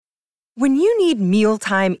When you need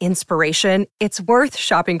mealtime inspiration, it's worth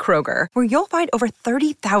shopping Kroger, where you'll find over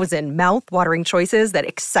 30,000 mouth-watering choices that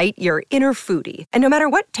excite your inner foodie. And no matter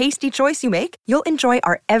what tasty choice you make, you'll enjoy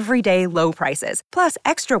our everyday low prices, plus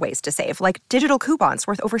extra ways to save, like digital coupons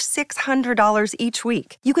worth over $600 each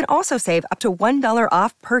week. You can also save up to $1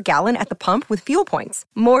 off per gallon at the pump with fuel points.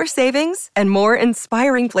 More savings and more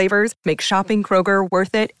inspiring flavors make shopping Kroger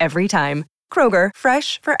worth it every time. Kroger,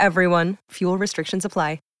 fresh for everyone. Fuel restrictions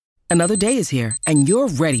apply. Another day is here, and you're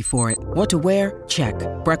ready for it. What to wear? Check.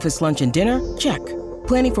 Breakfast, lunch, and dinner? Check.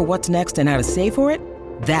 Planning for what's next and how to save for it?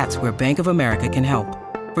 That's where Bank of America can help.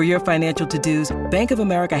 For your financial to-dos, Bank of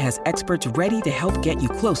America has experts ready to help get you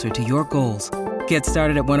closer to your goals. Get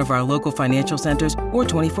started at one of our local financial centers or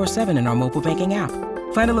 24/7 in our mobile banking app.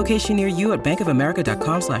 Find a location near you at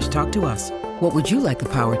bankofamerica.com/talktous. What would you like the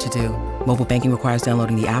power to do? Mobile banking requires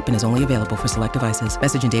downloading the app and is only available for select devices.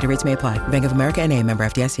 Message and data rates may apply. Bank of America NA, member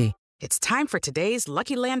FDIC. It's time for today's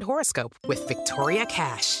Lucky Land horoscope with Victoria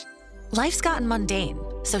Cash. Life's gotten mundane,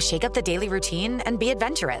 so shake up the daily routine and be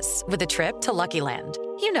adventurous with a trip to Lucky Land.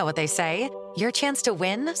 You know what they say, your chance to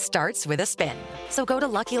win starts with a spin. So go to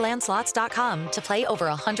LuckyLandSlots.com to play over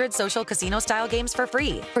 100 social casino-style games for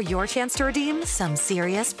free for your chance to redeem some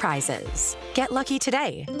serious prizes. Get lucky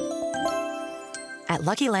today at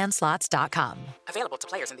LuckyLandSlots.com. Available to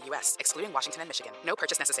players in the U.S., excluding Washington and Michigan. No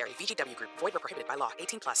purchase necessary. VGW Group. Void where prohibited by law.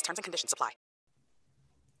 18+. Terms and conditions apply.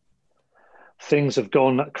 Things have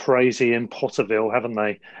gone crazy in Potterville, haven't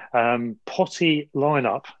they? Potty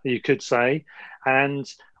lineup, you could say. And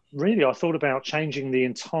really, I thought about changing the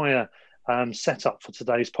entire setup for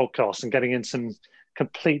today's podcast and getting in some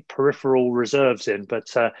complete peripheral reserves in.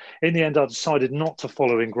 But in the end, I decided not to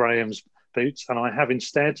follow in Graham's boots, and I have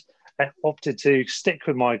instead opted to stick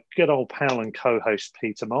with my good old pal and co-host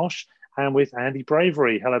Peter Marsh and with Andy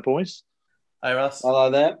Bravery. Hello, boys. Hey, Russ. Hello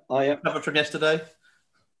there. How are you? Covered from yesterday?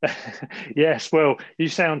 Yes, well, you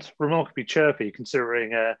sound remarkably chirpy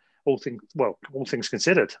considering all things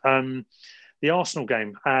considered. The Arsenal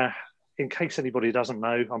game, in case anybody doesn't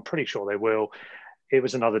know, I'm pretty sure they will, it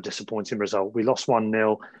was another disappointing result. We lost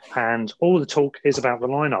 1-0, and all the talk is about the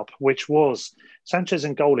lineup, which was Sanchez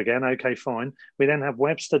in goal again. Okay, fine. We then have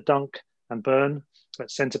Webster, Dunk, and Byrne at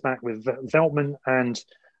centre back with Veltman and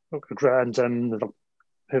I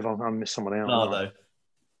missed someone out.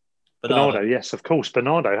 Bernardo, yes, of course.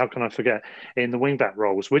 Bernardo, how can I forget? In the wing-back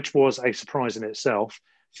roles, which was a surprise in itself.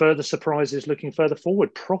 Further surprises looking further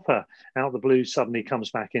forward. Proper out of the blue suddenly comes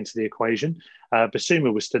back into the equation.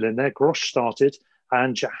 Basuma was still in there. Grosh started.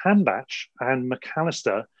 And Jahanbach and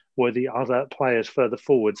McAllister were the other players further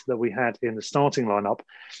forwards that we had in the starting lineup.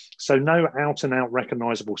 So no out-and-out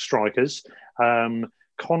recognisable strikers.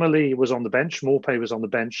 Connolly was on the bench, Maupay was on the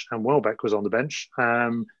bench, and Welbeck was on the bench.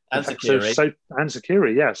 And Zakiri. And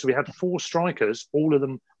Zakiri, yeah. So we had 4 strikers, all of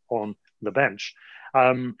them on the bench.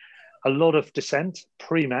 A lot of dissent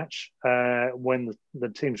pre-match when the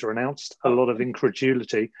teams were announced, a lot of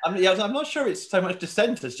incredulity. I'm not sure it's so much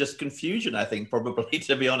dissent as just confusion, I think, probably,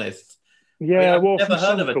 to be honest. Yeah, I've never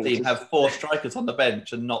heard of a team have 4 strikers on the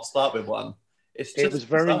bench and not start with one. It was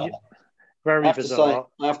very bizarre.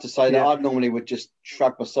 I have to say that I normally would just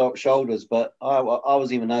shrug my shoulders, but I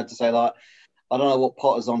was even heard to say, like, I don't know what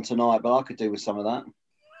Potter's on tonight, but I could do with some of that.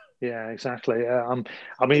 Yeah, exactly.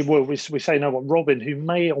 I mean, we say no. What Robin, who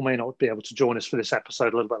may or may not be able to join us for this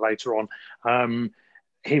episode a little bit later on,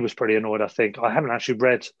 he was pretty annoyed, I think. I haven't actually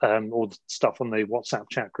read all the stuff on the WhatsApp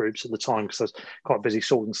chat groups at the time because I was quite busy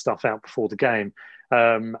sorting stuff out before the game.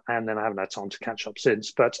 And then I haven't had time to catch up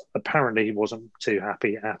since. But apparently he wasn't too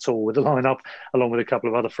happy at all with the lineup, along with a couple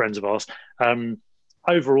of other friends of ours.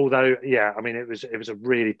 Overall, though, yeah, I mean, it was a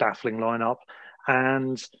really baffling lineup.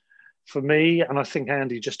 And for me, and I think,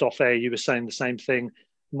 Andy, just off air, you were saying the same thing,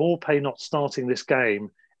 Maupay not starting this game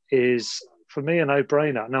is, for me, a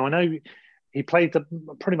no-brainer. Now, I know he played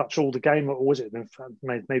pretty much all the game, or was it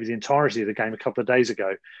maybe the entirety of the game a couple of days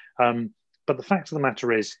ago. But the fact of the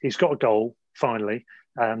matter is he's got a goal, finally,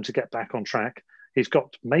 to get back on track. He's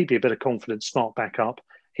got maybe a bit of confidence, smart back up.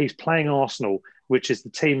 He's playing Arsenal, which is the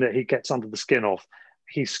team that he gets under the skin of.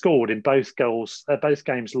 He scored in both games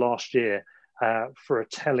last year for a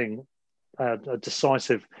telling, a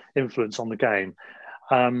decisive influence on the game.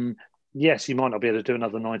 Yes, he might not be able to do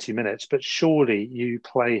another 90 minutes, but surely you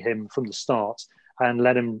play him from the start and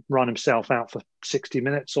let him run himself out for 60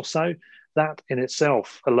 minutes or so. That in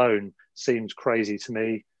itself alone seems crazy to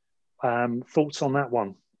me. Thoughts on that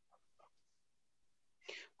one?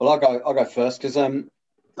 Well, I'll go first because I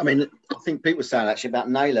think Pete was saying actually about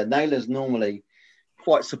Naylor. Naylor's normally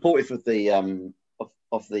quite supportive of the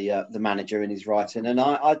manager in his writing, and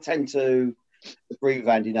I tend to agree with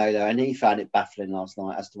Andy Naylor, and he found it baffling last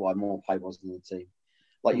night as to why Maupay wasn't in the team.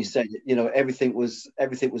 Like you said, everything was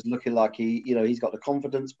looking like he's got the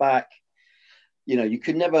confidence back. You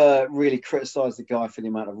could never really criticise the guy for the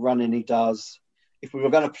amount of running he does. If we were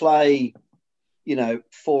going to play,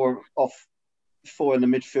 four in the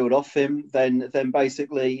midfield off him, then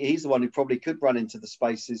basically he's the one who probably could run into the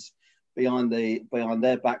spaces behind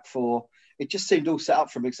their back four. It just seemed all set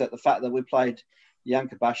up for him, except the fact that we played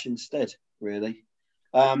Jankovic instead, really.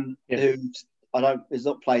 Who has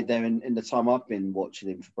not played there in the time I've been watching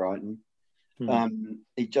him for Brighton.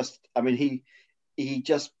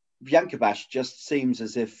 Jankovic just seems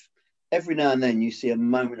as if every now and then you see a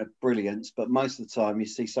moment of brilliance, but most of the time you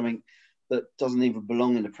see something that doesn't even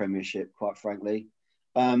belong in the Premiership, quite frankly.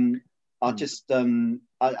 If I'm Maupay,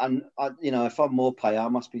 I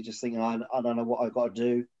must be just thinking, I don't know what I've got to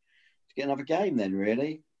do to get another game then,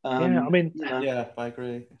 really. I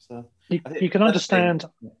agree. So you can understand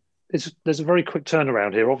there's a very quick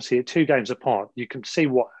turnaround here. Obviously, 2 games apart, you can see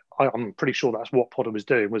what I'm pretty sure that's what Potter was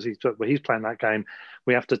doing. He's playing that game,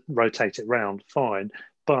 we have to rotate it round, fine.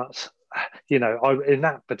 But in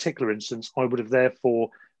that particular instance, I would have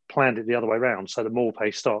therefore planned it the other way around, so the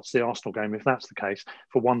Maupay starts the Arsenal game if that's the case,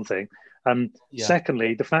 for one thing.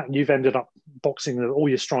 Secondly, the fact you've ended up boxing all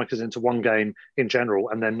your strikers into one game in general,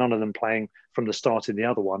 and then none of them playing from the start in the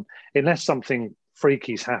other one, unless something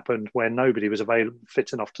freaky's happened where nobody was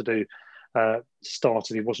fit enough to do start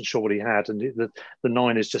and he wasn't sure what he had, and the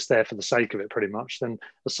 9 is just there for the sake of it pretty much, then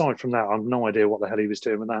aside from that, I've no idea what the hell he was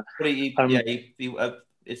doing with that. But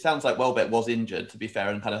it sounds like Welbeck was injured, to be fair,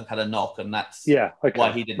 and kind of had a knock, and that's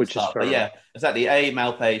why he didn't start. But exactly. A,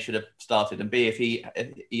 Maupay should have started, and B,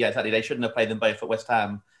 they shouldn't have played them both at West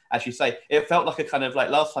Ham. As you say, it felt like a kind of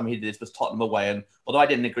like last time he did this was Tottenham away, and although I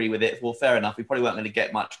didn't agree with it, well, fair enough, we probably weren't going to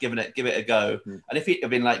get much. Give it a go. And if it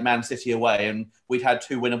had been like Man City away, and we'd had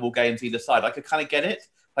 2 winnable games either side, I could kind of get it,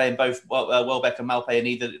 playing both Welbeck and Maupay in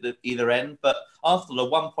either end. But Arsenal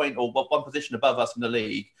are 1 point or 1 position above us in the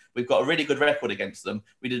league. We've got a really good record against them.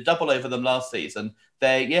 We did a double over them last season.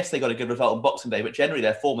 They got a good result on Boxing Day, but generally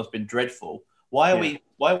their form has been dreadful. Why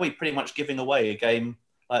are we pretty much giving away a game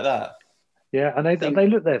like that? Yeah, and they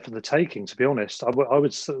look there for the taking, to be honest. I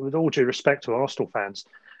would, with all due respect to Arsenal fans,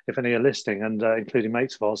 if any are listening, and including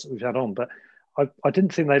mates of ours that we've had on, but I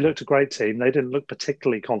didn't think they looked a great team. They didn't look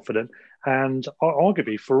particularly confident. And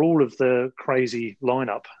arguably, for all of the crazy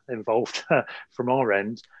lineup involved from our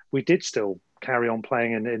end, we did still carry on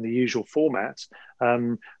playing in the usual formats.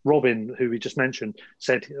 Robin, who we just mentioned,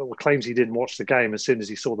 claims he didn't watch the game as soon as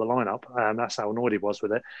he saw the lineup. That's how annoyed he was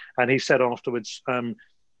with it. And he said afterwards,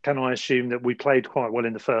 can I assume that we played quite well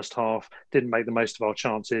in the first half, didn't make the most of our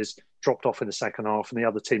chances, dropped off in the second half, and the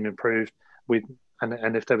other team improved?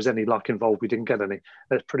 And if there was any luck involved, we didn't get any.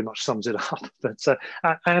 That pretty much sums it up. But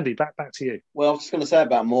Andy, back to you. Well, I was just going to say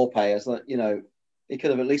about Maupay, is that he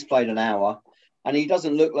could have at least played an hour, and he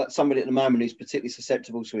doesn't look like somebody at the moment who's particularly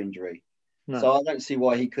susceptible to injury. No. So I don't see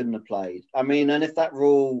why he couldn't have played. I mean, and if that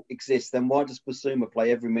rule exists, then why does Basuma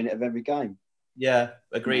play every minute of every game? Yeah,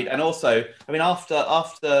 agreed. And also, I mean,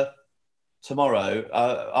 after tomorrow,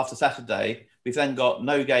 after Saturday, we've then got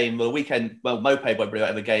no game, the weekend. Well, Maupay won't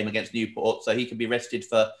have a game against Newport, so he can be rested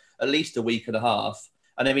for at least a week and a half.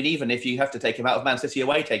 And I mean, even if you have to take him out of Man City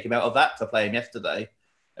away, take him out of that to play him yesterday.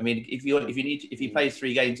 I mean, if he plays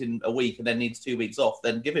 3 games in a week and then needs 2 weeks off,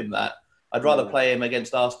 then give him that. I'd rather play him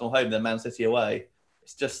against Arsenal home than Man City away.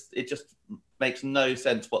 It just makes no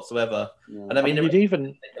sense whatsoever. Yeah. And I mean, it even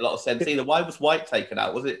make a lot of sense either. Why was White taken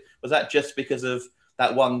out? Was that just because of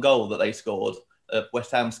that one goal that they scored,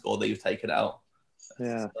 West Ham scored, that he was taken out?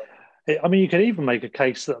 Yeah, I mean, you could even make a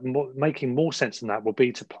case that making more sense than that would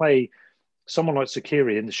be to play someone like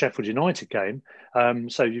Sakiri in the Sheffield United game.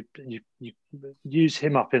 So you use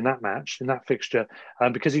him up in that match, in that fixture,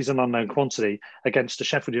 because he's an unknown quantity against a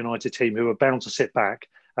Sheffield United team who are bound to sit back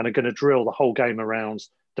and are going to drill the whole game around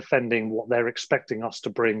defending what they're expecting us to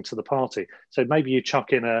bring to the party. So maybe you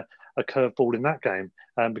chuck in a curveball in that game,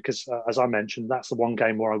 because as I mentioned, that's the one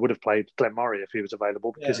game where I would have played Glenn Murray if he was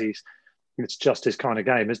available, because it's just his kind of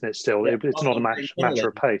game, isn't it? Still, it's not a matter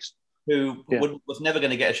of pace. Who was never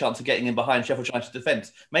going to get a chance of getting in behind Sheffield United's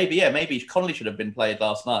defence. Maybe Connolly should have been played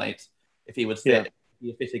last night if he was fit,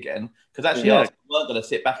 fit again. Because actually, Arsenal weren't going to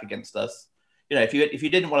sit back against us. If you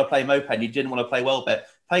didn't want to play Maupay and you didn't want to play Welbeck,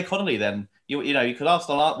 play Connolly then. You could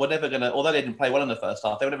Arsenal were never going to, although they didn't play well in the first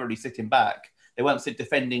half, they were never really sitting back. They weren't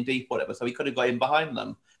defending deep or whatever, so we could have got in behind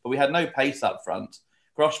them. But we had no pace up front.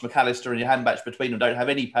 Grosh, McAllister and your handbacks between them don't have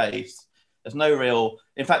any pace. There's no real...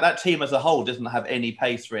 In fact, that team as a whole doesn't have any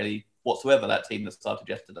pace really whatsoever, that team that started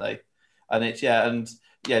yesterday. And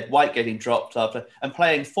White getting dropped after and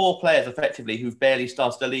playing 4 players effectively who've barely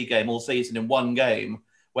started a league game all season in one game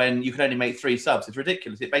when you can only make 3 subs. It's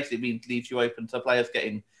ridiculous. It basically leaves you open to players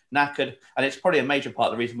getting knackered. And it's probably a major part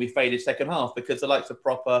of the reason we faded second half, because the likes of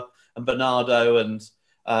Propper and Bernardo and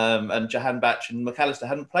Jahanbakhsh and McAllister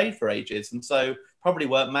hadn't played for ages, and so probably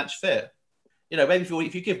weren't match fit. Maybe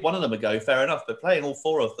if you give one of them a go, fair enough, but playing all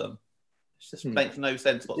 4 of them, it just makes no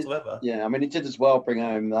sense whatsoever. Yeah, I mean, it did as well bring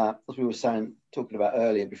home that, as we were talking about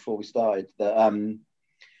earlier before we started, that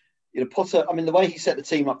Potter, I mean, the way he set the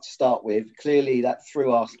team up to start with, clearly that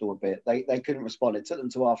threw Arsenal a bit. They couldn't respond. It took them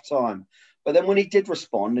to half time. But then when he did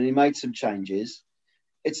respond and he made some changes,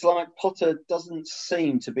 it's like Potter doesn't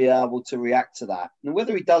seem to be able to react to that. And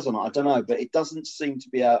whether he does or not, I don't know, but it doesn't seem to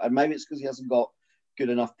be able, and maybe it's because he hasn't got good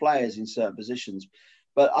enough players in certain positions.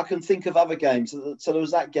 But I can think of other games. So there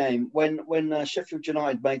was that game when Sheffield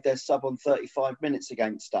United made their sub on 35 minutes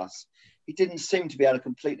against us. He didn't seem to be able to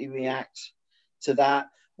completely react to that.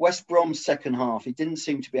 West Brom's second half, he didn't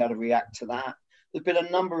seem to be able to react to that. There's been a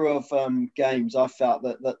number of games I felt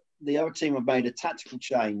that the other team have made a tactical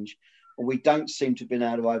change, and we don't seem to have been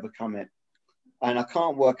able to overcome it. And I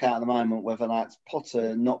can't work out at the moment whether that's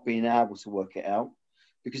Potter not being able to work it out,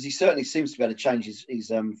 because he certainly seems to be able to change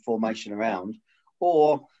his formation around,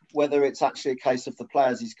 or whether it's actually a case of the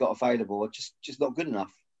players he's got available are just not good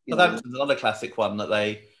enough. That's another classic one that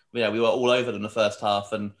we were all over them the first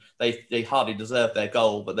half, and they hardly deserved their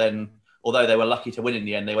goal. But then, although they were lucky to win in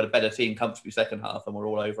the end, they were a better team comfortably second half and were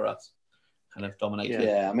all over us, kind of dominated.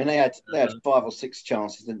 Yeah, I mean, they had 5 or 6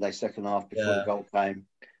 chances, didn't they, second half before the goal came.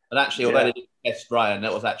 And actually, although they didn't test Brian,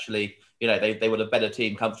 that was actually, they were a better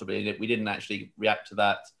team comfortably. We didn't actually react to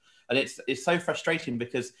that. And it's so frustrating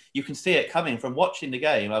because you can see it coming from watching the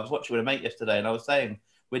game. I was watching with a mate yesterday and I was saying,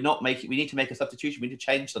 we need to make a substitution. We need to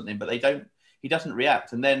change something, but he doesn't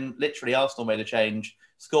react. And then literally Arsenal made a change,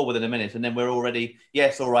 score within a minute. And then we're already,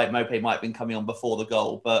 yes, all right, Maupay might have been coming on before the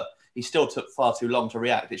goal, but he still took far too long to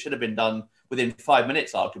react. It should have been done within 5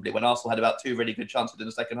 minutes, arguably, when Arsenal had about 2 really good chances in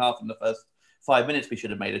the second half. In the first 5 minutes, we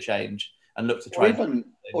should have made a change and looked to try.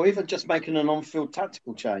 Or even just making an on-field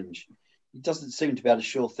tactical change. He doesn't seem to be able to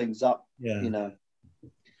shore things up, And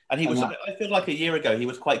he was. I feel like a year ago he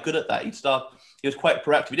was quite good at that. He was quite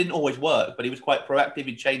proactive. It didn't always work, but he was quite proactive.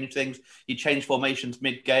 He'd change things. He'd change formations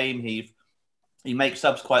mid-game. He'd make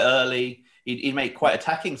subs quite early. He'd make quite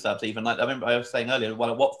attacking subs. Even like I remember I was saying earlier, one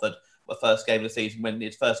at Watford, the first game of the season, when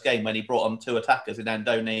he brought on 2 attackers in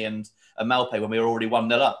Andoni and Maupay when we were already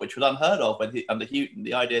 1-0 up, which was unheard of under Houghton.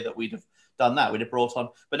 The idea that we'd have done that, we'd have brought on,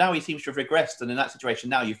 but now he seems to have regressed, and in that situation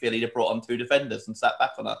now you feel he'd have brought on 2 defenders and sat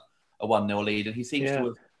back on a 1-0 lead, and he seems to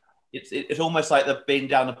have, it's almost like the being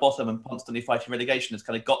down the bottom and constantly fighting relegation has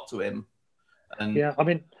kind of got to him. And I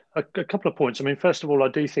mean, a couple of points. I mean, first of all, I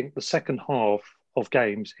do think the second half of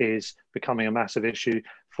games is becoming a massive issue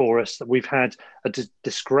for us. That we've had a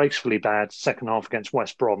disgracefully bad second half against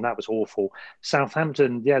West Brom. That was awful.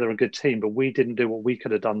 Southampton, they're a good team, but we didn't do what we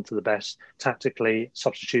could have done to the best tactically,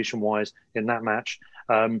 substitution-wise in that match.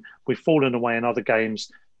 We've fallen away in other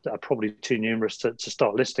games that are probably too numerous to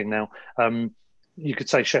start listing now. You could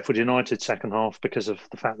say Sheffield United second half because of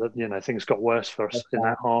the fact that, things got worse for us in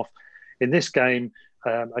that half. In this game,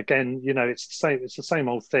 again, it's the same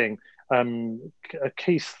old thing.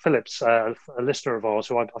 Keith Phillips, a listener of ours,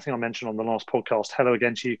 who I think I mentioned on the last podcast, hello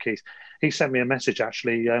again to you, Keith. He sent me a message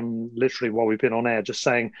actually, literally while we've been on air, just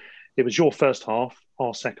saying it was your first half,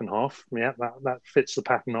 our second half. Yeah, that fits the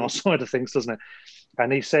pattern our side of things, doesn't it?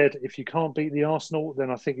 And he said, if you can't beat the Arsenal,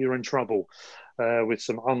 then I think you're in trouble, with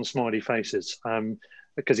some unsmiley faces,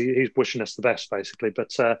 because he's wishing us the best, basically. But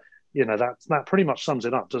that pretty much sums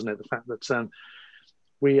it up, doesn't it? The fact that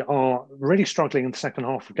we are really struggling in the second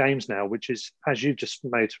half of games now, which is, as you've just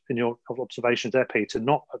made in your observations there, Peter,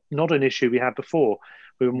 not an issue we had before.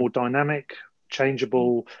 We were more dynamic,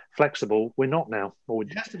 changeable, flexible. We're not now.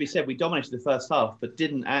 It has to be said, we dominated the first half, but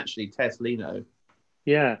didn't actually test Lino.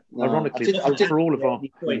 Yeah, ironically, for all of our...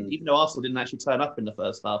 Even though Arsenal didn't actually turn up in the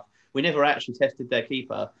first half, we never actually tested their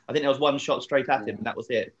keeper. I think there was one shot straight at him, and that was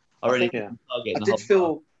it. I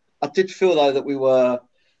did feel, though, that we were...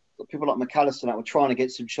 people like McAllister and that were trying to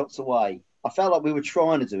get some shots away. I felt like we were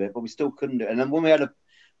trying to do it, but we still couldn't do it. And then when we had a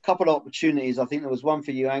couple of opportunities, I think there was one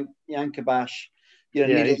for Jahanbakhsh. He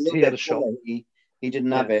had a shot. He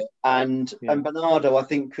didn't have it. And Bernardo, I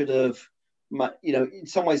think, could have, in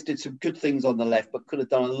some ways did some good things on the left, but could have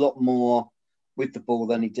done a lot more with the ball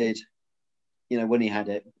than he did, when he had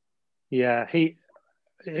it. Yeah,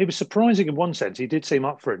 it was surprising in one sense. He did seem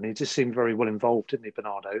up for it, and he just seemed very well involved, didn't he,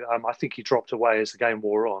 Bernardo? I think he dropped away as the game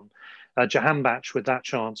wore on. Jahanbakhsh with that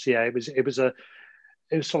chance, it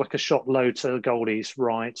it was sort of like a shot low to the goalie's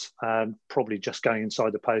right, probably just going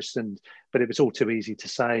inside the post, but it was all too easy to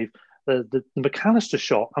save. The McAllister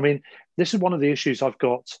shot, I mean, this is one of the issues I've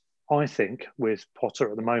got, I think, with Potter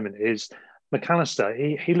at the moment is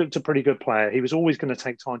McAllister, he looked a pretty good player. He was always going to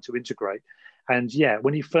take time to integrate. And yeah,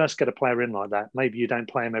 when you first get a player in like that, maybe you don't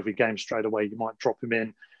play him every game straight away. You might drop him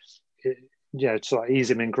in, to like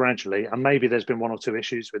ease him in gradually. And maybe there's been 1 or 2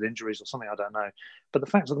 issues with injuries or something, I don't know. But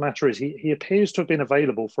the fact of the matter is he appears to have been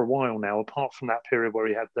available for a while now, apart from that period where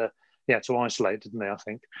he had to isolate, didn't he, I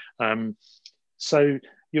think. So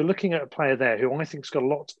you're looking at a player there who I think's got a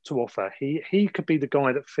lot to offer. He could be the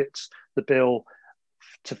guy that fits the bill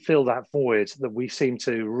to fill that void that we seem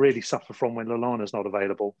to really suffer from when Lallana's not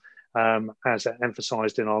available, as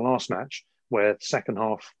emphasised in our last match, where the second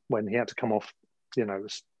half, when he had to come off,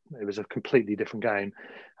 it was a completely different game,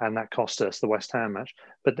 and that cost us the West Ham match.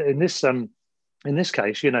 But in this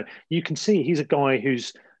case, you can see he's a guy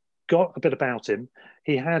who's got a bit about him.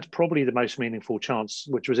 He had probably the most meaningful chance,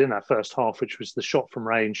 which was in that first half, which was the shot from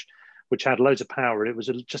range, which had loads of power. It was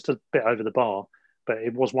just a bit over the bar, but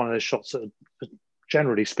it was one of those shots that,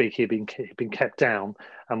 generally speaking, had been kept down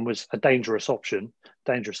and was a dangerous option,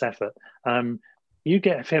 dangerous effort. You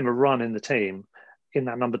get him a run in the team in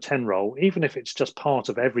that number 10 role, even if it's just part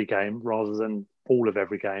of every game rather than all of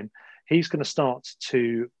every game, he's going to start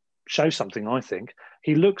to show something, I think.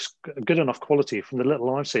 He looks good enough quality from the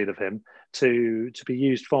little I've seen of him to be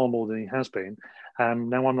used far more than he has been.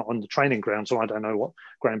 Now, I'm not on the training ground, so I don't know what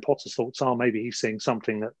Graham Potter's thoughts are. Maybe he's seeing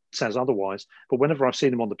something that says otherwise. But whenever I've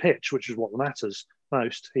seen him on the pitch, which is what matters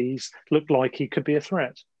most, he's looked like he could be a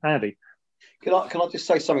threat. Andy? Can I just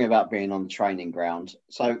say something about being on the training ground?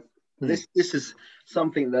 So this is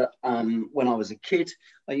something that when I was a kid,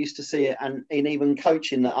 I used to see it, and even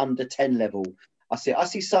coaching the under 10 level, I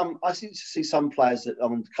see some players that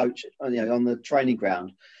on coach, on the training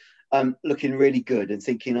ground, looking really good and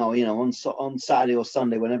thinking, on Saturday or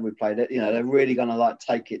Sunday, whenever we play, they're really going to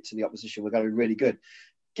take it to the opposition. We're going to be really good.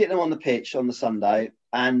 Get them on the pitch on the Sunday,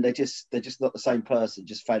 and they're just not the same person.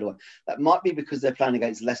 Just fade away. That might be because they're playing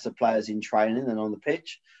against lesser players in training than on the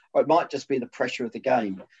pitch, or it might just be the pressure of the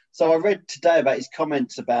game. So I read today about his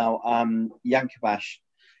comments about Jankovic,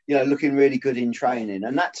 looking really good in training,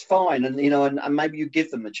 and that's fine. And and maybe you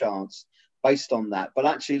give them a chance based on that. But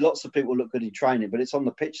actually, lots of people look good in training, but it's on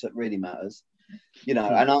the pitch that really matters. And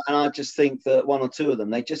I just think that 1 or 2 of them,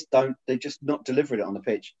 they're just not delivering it on the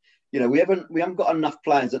pitch. We haven't got enough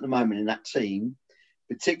players at the moment in that team,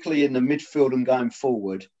 particularly in the midfield and going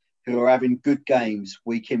forward, who are having good games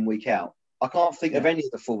week in, week out. I can't think of any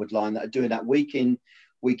of the forward line that are doing that week in,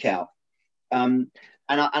 week out. And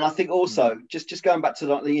I think also, just going back to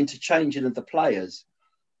the interchanging of the players,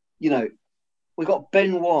 we've got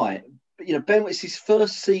Ben White. Ben White's his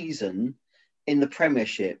first season in the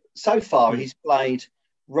Premiership. So far, he's played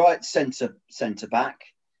right centre back.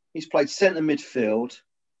 He's played centre midfield.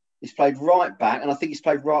 He's played right back, and I think he's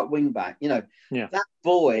played right wing back. That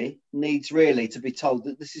boy needs really to be told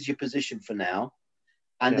that this is your position for now,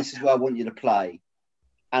 and this is where I want you to play.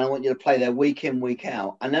 And I want you to play there week in, week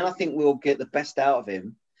out. And then I think we'll get the best out of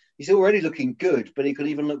him. He's already looking good, but he could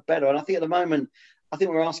even look better. And I think at the moment,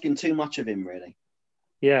 we're asking too much of him, really.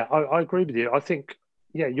 Yeah, I agree with you. I think,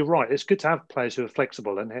 you're right. It's good to have players who are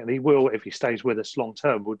flexible, and he will, if he stays with us long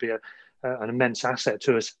term, would be an immense asset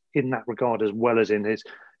to us in that regard, as well as in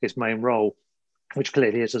his main role, which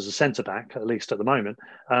clearly is as a centre-back, at least at the moment.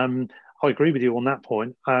 I agree with you on that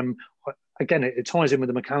point. Again, it ties in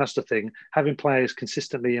with the McAllister thing, having players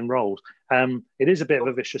consistently in roles. It is a bit of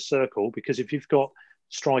a vicious circle, because if you've got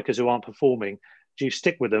strikers who aren't performing, do you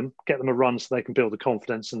stick with them, get them a run so they can build the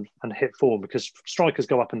confidence and hit form? Because strikers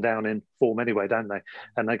go up and down in form anyway, don't they?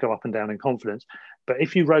 And they go up and down in confidence. But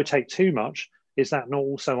if you rotate too much, is that not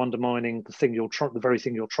also undermining the very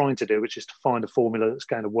thing you're trying to do, which is to find a formula that's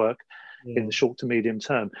going to work in the short to medium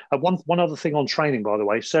term? One other thing on training, by the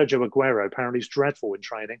way, Sergio Aguero apparently is dreadful in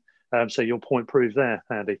training. So your point proved there,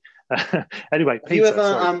 Andy. Anyway, Peter,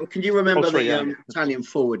 can you remember the Italian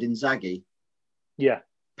forward Inzaghi? Yeah.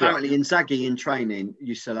 Apparently Inzaghi in training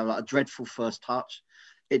used to have a dreadful first touch.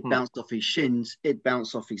 It bounced off his shins. It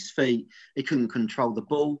bounced off his feet. He couldn't control the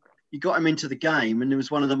ball. You got him into the game, and he was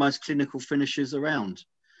one of the most clinical finishers around.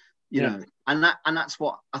 And that's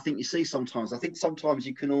what I think you see sometimes. I think sometimes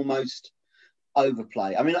you can almost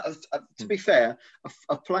overplay. I mean, to be fair,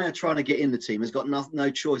 a player trying to get in the team has got no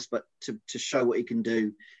choice but to show what he can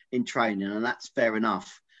do in training, and that's fair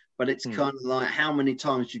enough. But it's kind of like, how many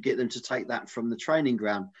times do you get them to take that from the training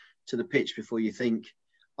ground to the pitch before you think,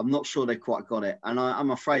 I'm not sure they quite got it. And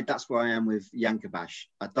I'm afraid that's where I am with Jankovic.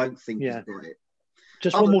 I don't think he's got it.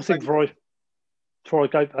 Just one more thing before before I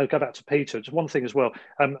go back to Peter, just one thing as well.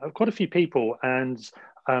 Quite a few people, and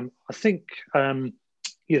I think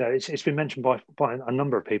it's been mentioned by a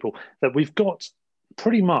number of people that we've got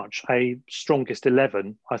pretty much a strongest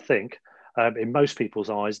 11, I think, in most people's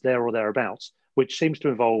eyes, there or thereabouts, which seems to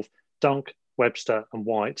involve Dunk, Webster and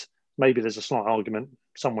White. Maybe there's a slight argument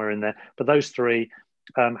somewhere in there, but those three,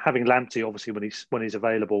 having Lamptey obviously when he's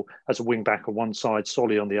available as a wing back on one side,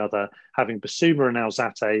 Solly on the other, having Bissouma and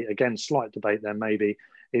Alzate, again slight debate there maybe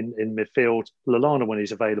in midfield, Lallana when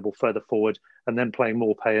he's available further forward, and then playing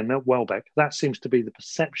Maupay and Welbeck. That seems to be the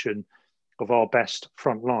perception of our best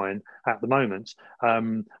front line at the moment,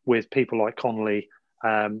 with people like Connolly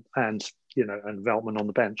and Veltman on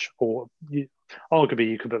the bench, or arguably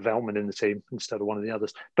you could put Veltman in the team instead of one of the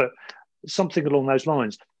others, but something along those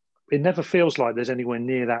lines. It never feels like there's anywhere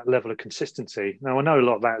near that level of consistency. Now, I know a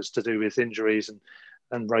lot of that is to do with injuries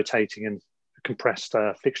and rotating and compressed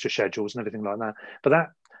fixture schedules and everything like that.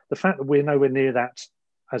 But the fact that we're nowhere near that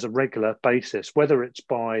as a regular basis, whether it's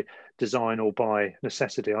by design or by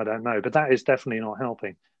necessity, I don't know. But that is definitely not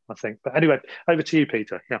helping, I think. But anyway, over to you,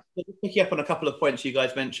 Peter. Yeah. Picking up on a couple of points you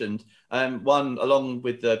guys mentioned. One, along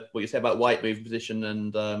with what you said about White moving position,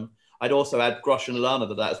 and I'd also add Grosh and Lallana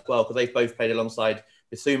to that as well, because they've both played alongside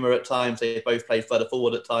Bissouma at times. They've both played further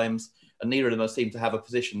forward at times, and neither of them seem to have a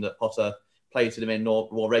position that Potter plays with him in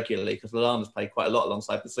more regularly, because Lallana's played quite a lot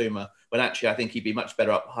alongside Bissouma, when actually I think he'd be much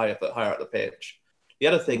better higher up the pitch. The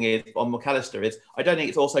other thing is on McAllister is I don't think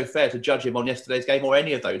it's also fair to judge him on yesterday's game or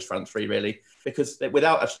any of those front three really, because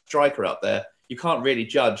without a striker up there, you can't really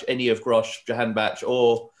judge any of Grosh, Jahanbakhsh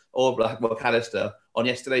or McAllister on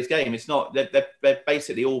yesterday's game. It's not they're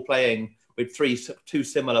basically all playing with two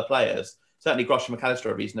similar players. Certainly Grosh and McAllister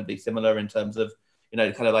are reasonably similar in terms of,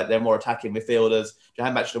 kind of like they're more attacking midfielders.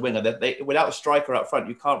 Jahanbakhsh the winger. Without a striker up front,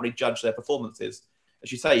 you can't really judge their performances.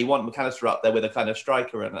 As you say, you want McAllister up there with a kind of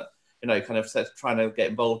striker in it. Kind of trying to get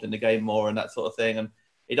involved in the game more and that sort of thing. And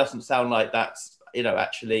it doesn't sound like that's,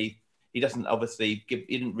 actually, he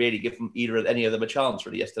didn't really give them any of them a chance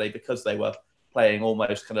really yesterday, because they were playing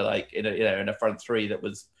almost kind of like in a front three that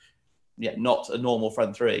was, not a normal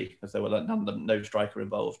front three, because there were no striker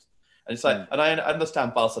involved. And it's like, and I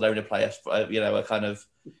understand Barcelona play a kind of,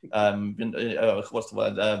 what's the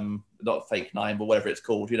word? Not fake nine, but whatever it's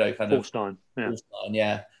called, kind of. False nine, yeah. False nine,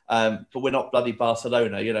 yeah. But we're not bloody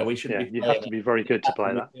Barcelona, we shouldn't be. You have to be very good to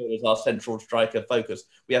play that. As our central striker focus,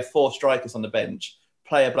 we have 4 strikers on the bench.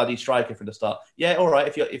 Play a bloody striker from the start. Yeah, all right.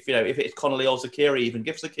 If it's Connolly or Zakiri, even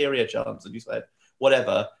give Zakiri a chance, and you said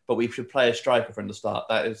whatever. But we should play a striker from the start.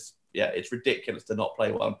 That is, it's ridiculous to not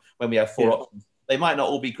play one when we have 4 options. They might not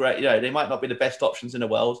all be great. They might not be the best options in the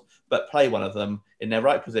world, but play one of them in their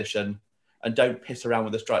right position, and don't piss around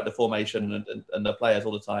with the formation and the players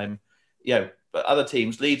all the time. But other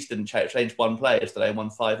teams, Leeds didn't change one player yesterday and won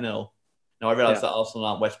 5-0. Now, I realise that Arsenal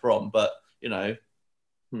aren't West Brom, but, Yeah,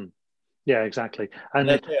 exactly. And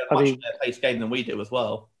they play a much better paced game than we do as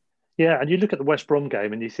well. Yeah, and you look at the West Brom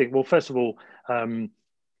game and you think, well, first of all,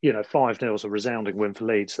 5-0 is a resounding win for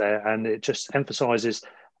Leeds there, and it just emphasises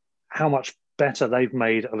how much better they've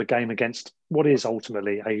made of a game against what is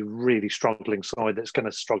ultimately a really struggling side that's going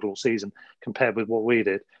to struggle all season, compared with what we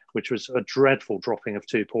did, which was a dreadful dropping of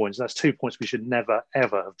 2 points. That's 2 points we should never,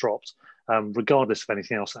 ever have dropped, regardless of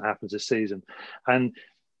anything else that happens this season. And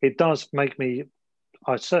it does make me,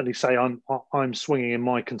 I'd certainly say I'm swinging in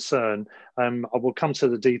my concern. I will come to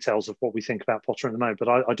the details of what we think about Potter in the moment, but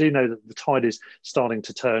I do know that the tide is starting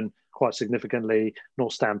to turn quite significantly.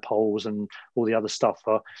 North Stand polls and all the other stuff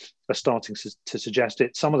are starting to suggest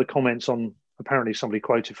it. Some of the comments on, apparently somebody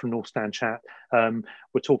quoted from North Stand chat,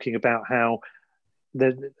 were talking about how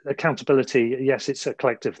the accountability, yes, it's a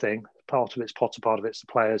collective thing. Part of it's Potter, part of it's the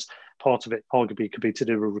players, part of it arguably could be to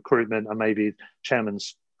do with recruitment and maybe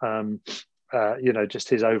chairman's just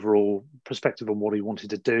his overall perspective on what he wanted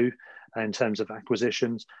to do in terms of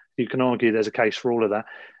acquisitions. You can argue there's a case for all of that.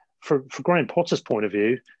 For Graham Potter's point of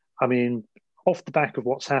view, I mean, off the back of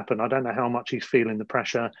what's happened, I don't know how much he's feeling the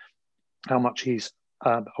pressure, how much he's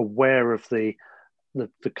aware of the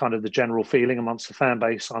kind of the general feeling amongst the fan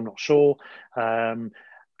base. I'm not sure.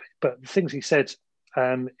 But things he said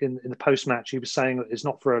in the post-match, he was saying that it's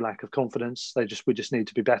not for a lack of confidence. We just need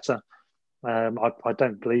to be better. I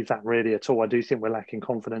don't believe that really at all. I do think we're lacking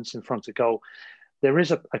confidence in front of goal. There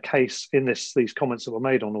is a case in these comments that were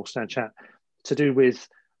made on North Stand chat to do with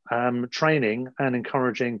training and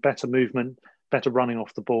encouraging better movement, better running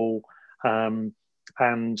off the ball, and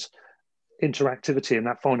interactivity in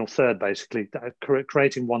that final third, basically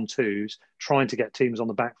creating 1-2s, trying to get teams on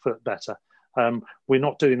the back foot better. We're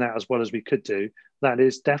not doing that as well as we could do. That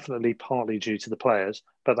is definitely partly due to the players,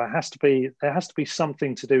 but there has to be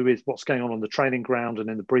something to do with what's going on the training ground and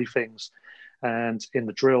in the briefings and in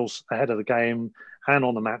the drills ahead of the game and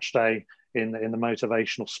on the match day in the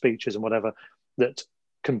motivational speeches and whatever, that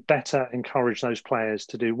can better encourage those players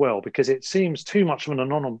to do well, because it seems too much of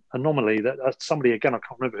an anomaly that somebody, again, I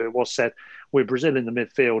can't remember who it was, said we're Brazil in the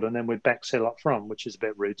midfield and then we're Bexhill up front, which is a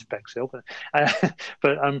bit rude to Bexhill. But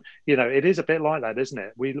it is a bit like that, isn't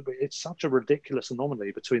it? It's such a ridiculous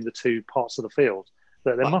anomaly between the two parts of the field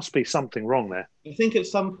that there must be something wrong there. I think at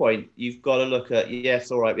some point you've got to look at,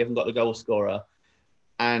 yes, all right, we haven't got the goal scorer,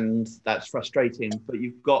 and that's frustrating, but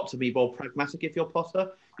you've got to be more pragmatic if you're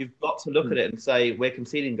Potter. You've got to look at it and say, we're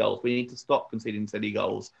conceding goals. We need to stop conceding silly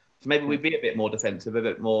goals. So maybe we'd be a bit more defensive, a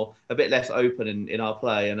bit less open in our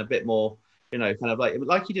play, and a bit more, kind of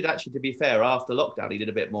like he did actually, to be fair, after lockdown, he did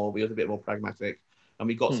a bit more. We was a bit more pragmatic, and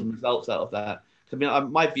we got some results out of that. I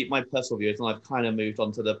mean, my personal view is, and I've kind of moved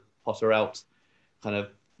on to the Potter out kind of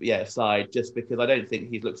side, just because I don't think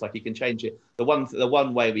he looks like he can change it. The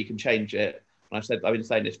one way we can change it, and I've been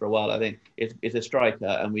saying this for a while, I think, is a striker,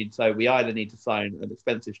 and we either need to sign an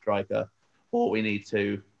expensive striker, or we need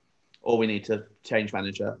to change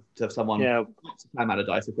manager to someone, not Sam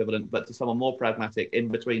Allardyce equivalent, but to someone more pragmatic in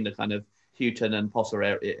between the kind of Houghton and Potter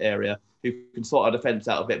area, who can sort our defence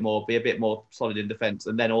out a bit more, be a bit more solid in defence,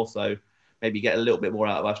 and then also maybe get a little bit more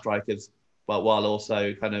out of our strikers, but while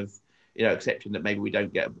also kind of accepting that maybe we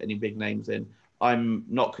don't get any big names in. I'm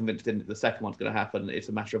not convinced that the second one's going to happen. It's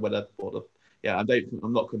a matter of whether,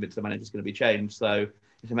 I'm not convinced the manager's going to be changed. So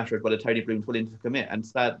it's a matter of whether Tony Bloom's willing to commit and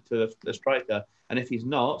stand to a striker. And if he's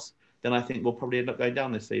not, then I think we'll probably end up going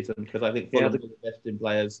down this season, because I think Fulham have invested in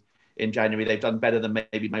players in January. They've done better than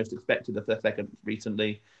maybe most expected the second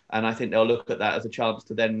recently. And I think they'll look at that as a chance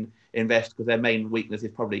to then invest, because their main weakness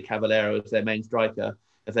is probably Cavallero as their main striker,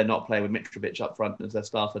 as they're not playing with Mitrovic up front as their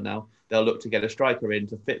starter now. They'll look to get a striker in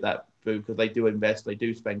to fit that boom, because they do invest, they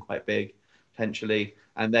do spend quite big, potentially.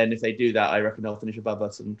 And then if they do that, I reckon they'll finish above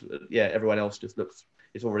us. And everyone else just looks,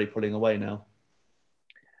 it's already pulling away now.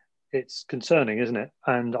 It's concerning, isn't it?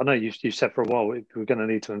 And I know you've said for a while we're going to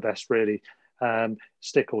need to invest, really.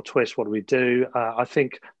 Stick or twist, what do we do? I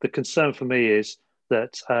think the concern for me is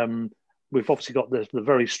that we've obviously got the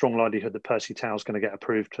very strong likelihood that Percy Tau's going to get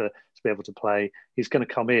approved to be able to play. He's going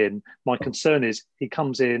to come in. My concern is he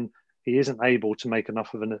comes in, he isn't able to make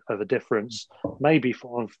enough of a difference. Maybe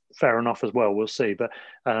fair enough as well. We'll see. But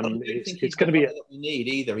it's going to be what we need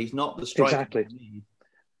either. He's not the striker. Exactly.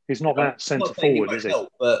 He's not that centre forward, is he?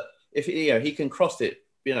 But if he can cross it,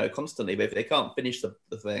 constantly. But if they can't finish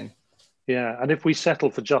the thing. Yeah, and if we settle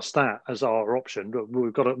for just that as our option,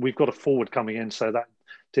 we've got a forward coming in, so that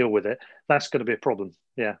deal with it. That's going to be a problem.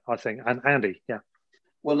 Yeah, I think. And Andy, yeah.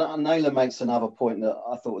 Well, Naylor makes another point that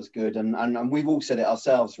I thought was good, and we've all said it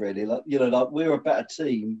ourselves, really. We're a better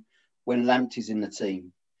team when Lamptey's in the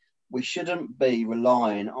team. We shouldn't be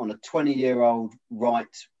relying on a 20-year-old right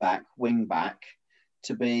back, wing back,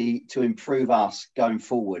 to improve us going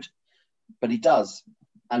forward. But he does,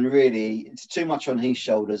 and really, it's too much on his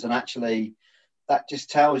shoulders. And actually, that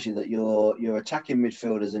just tells you that your attacking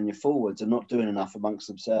midfielders and your forwards are not doing enough amongst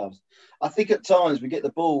themselves. I think at times we get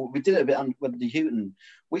the ball. We did it a bit with the Houghton.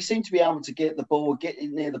 We seem to be able to get the ball, get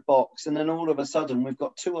in near the box, and then all of a sudden we've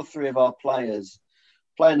got two or three of our players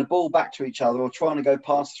playing the ball back to each other or trying to go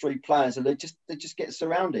past three players, and they just get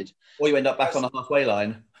surrounded. Or you end up back on the halfway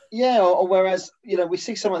line. Yeah, or whereas we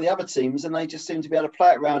see some of the other teams and they just seem to be able to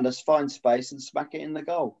play it around us, find space, and smack it in the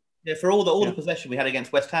goal. Yeah, for all the possession we had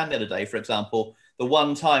against West Ham the other day, for example, the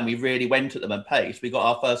one time we really went at them and paced, we got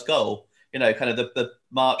our first goal. Kind of the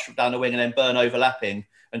march down the wing and then Burn overlapping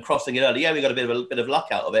and crossing it early. Yeah, we got a bit of luck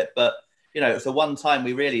out of it, but it's the one time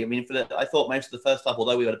we really. I thought most of the first half,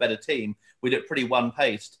 although we got a better team, we looked pretty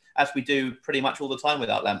one-paced, as we do pretty much all the time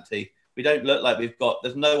without Lamptey. We don't look like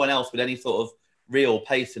there's no one else with any sort of real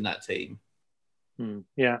pace in that team.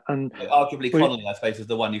 Yeah, and arguably Connolly, I suppose, is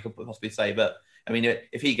the one you could possibly say, but.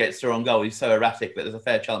 If he gets through on goal, he's so erratic that there's a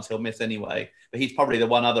fair chance he'll miss anyway. But he's probably the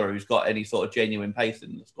one other who's got any sort of genuine pace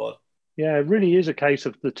in the squad. Yeah, it really is a case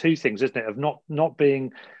of the two things, isn't it? Of not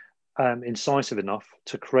being incisive enough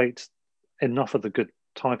to create enough of the good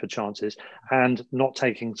type of chances and not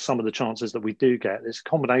taking some of the chances that we do get. It's a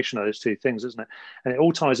combination of those two things, isn't it? And it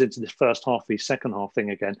all ties into this first half, the second half thing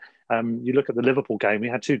again. You look at the Liverpool game, we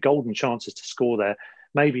had two golden chances to score there.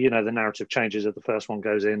 Maybe, the narrative changes if the first one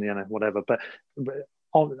goes in, whatever. But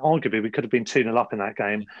arguably, we could have been 2-0 up in that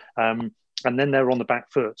game. And then they're on the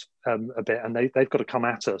back foot a bit, and they've got to come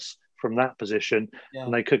at us from that position,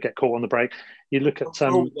 and they could get caught on the break. You look at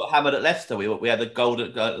we got hammered at Leicester. We had the goal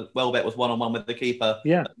that Welbeck was 1-on-1 with the keeper.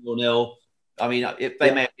 0-0. I mean, if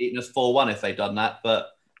they may have beaten us 4-1 if they'd done that, but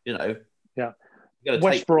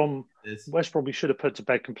West Brom, we should have put to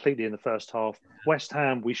bed completely in the first half. West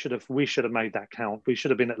Ham, we should have made that count. We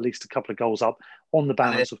should have been at least a couple of goals up on the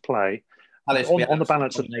balance of play. On the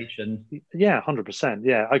balance of 100%.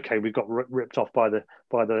 Yeah, okay, we got ripped off by the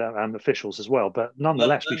officials as well, but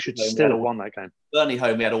nonetheless, we should still have won that game. Burnley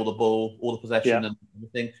home, we had all the ball, all the possession, and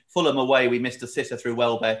everything. Fulham away, we missed a sitter through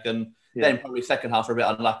Welbeck, and then probably second half were a bit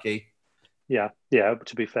unlucky. Yeah.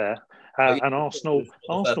 To be fair, and Arsenal,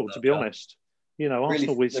 to be honest,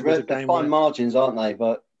 Arsenal was a game. They're fine margins, aren't they?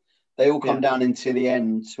 But they all come down into the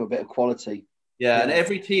end to a bit of quality. Yeah, and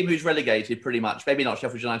every team who's relegated, pretty much, maybe not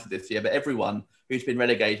Sheffield United this year, but everyone who's been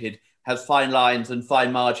relegated has fine lines and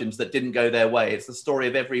fine margins that didn't go their way. It's the story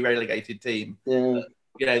of every relegated team. Yeah.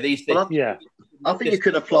 These things. Well, I think you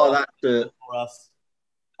could apply that to.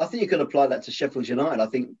 I think you could apply that to Sheffield United. I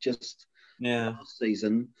think just last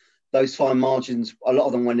season, those fine margins, a lot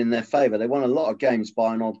of them went in their favour. They won a lot of games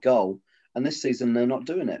by an odd goal, and this season they're not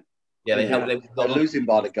doing it. Yeah, they're losing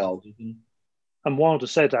by the goal. And Wilder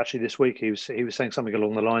said actually this week he was saying something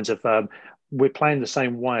along the lines of we're playing the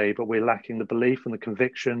same way, but we're lacking the belief and the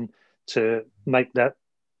conviction to make that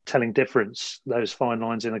telling difference, those fine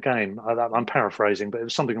lines in a game. I'm paraphrasing, but it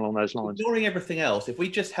was something along those lines. Ignoring everything else, if we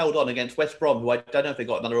just held on against West Brom, who I don't know if they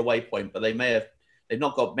got another away point, but they've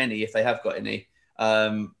not got many if they have got any.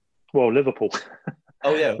 Well, Liverpool.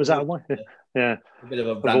 Oh yeah, was that one? Yeah, a bit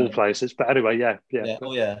of all places. But anyway, yeah.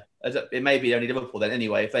 Oh yeah, it may be only Liverpool then.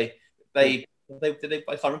 Anyway, if they I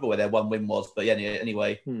can't remember where their one win was, but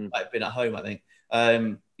anyway, might have been at home, I think.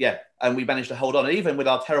 And we managed to hold on. And even with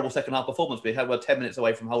our terrible second half performance, we were 10 minutes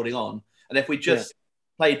away from holding on. And if we just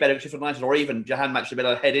played better with Sheffield United, or even Jahan matched a bit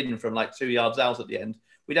of head in from like 2 yards out at the end,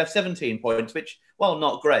 we'd have 17 points, which, while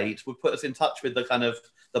not great, would put us in touch with the kind of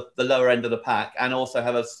the lower end of the pack, and also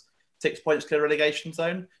have us 6 points clear relegation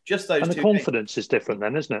zone. Just those. And the confidence is different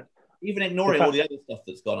then, isn't it? Even ignoring all the other stuff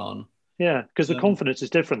that's gone on. Yeah, because the confidence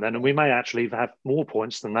is different then, and we may actually have more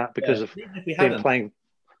points than that because of playing.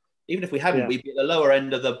 Even if we haven't, we'd be at the lower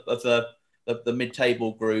end of the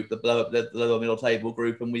mid-table group, the lower middle table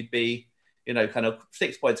group, and we'd be, kind of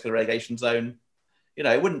 6 points to the relegation zone.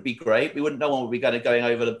 It wouldn't be great. No one would be going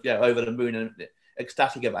over the moon and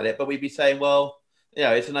ecstatic about it, but we'd be saying, well,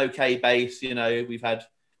 it's an okay base. We've been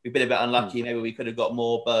a bit unlucky. Maybe we could have got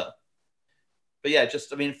more, but yeah,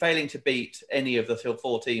 failing to beat any of the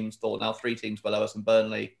 4 teams, or now 3 teams below us and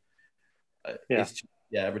Burnley, is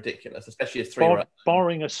ridiculous, especially as 3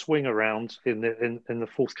 barring a swing around in the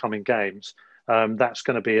forthcoming games. That's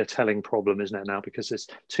going to be a telling problem, isn't it now? Because there's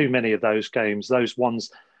too many of those games, those ones,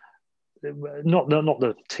 not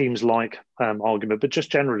the teams like argument, but just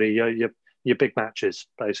generally your big matches,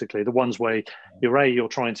 basically the ones where you're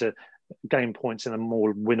trying to gain points in a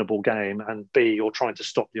more winnable game, and B, you're trying to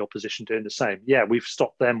stop the opposition doing the same. Yeah, we've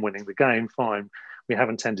stopped them winning the game, fine. We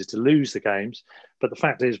haven't tended to lose the games, but the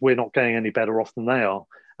fact is we're not getting any better off than they are,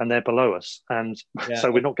 and they're below us, and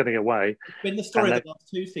so we're not getting away. It's been the story of the last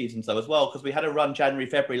 2 seasons though as well, because we had a run January,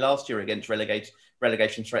 February last year against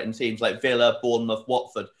relegation threatened teams like Villa, Bournemouth,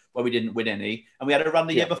 Watford, where we didn't win any, and we had a run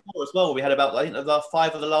the year before as well, where we had about, I think, the last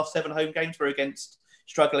 5 of the last 7 home games were against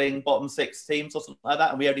struggling bottom 6 teams or something like that,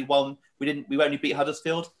 and we only won. We only beat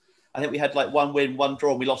Huddersfield. I think we had like 1 win, 1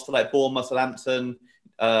 draw, and we lost to like Bournemouth, Southampton,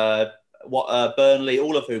 Burnley,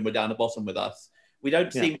 all of whom were down the bottom with us. We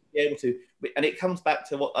don't seem to be able to, and it comes back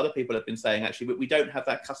to what other people have been saying. Actually, we don't have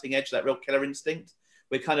that cutting edge, that real killer instinct.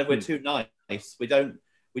 We're too nice. We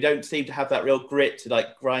don't seem to have that real grit to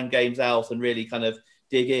like grind games out and really kind of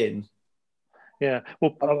dig in. Yeah,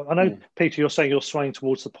 well, I know, Peter, you're saying you're swaying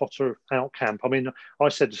towards the Potter out camp. I mean, I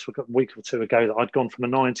said just a week or 2 ago that I'd gone from a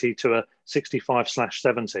 90 to a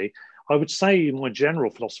 65/70. I would say my general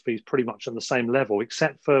philosophy is pretty much on the same level,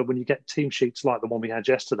 except for when you get team sheets like the one we had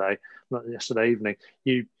yesterday evening.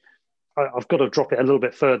 I've got to drop it a little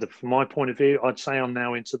bit further from my point of view. I'd say I'm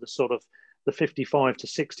now into the sort of the 55 to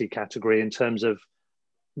 60 category in terms of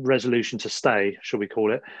resolution to stay, shall we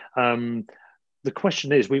call it. The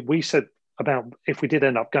question is, we said about if we did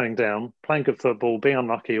end up going down, playing good football, being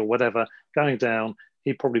unlucky or whatever, going down,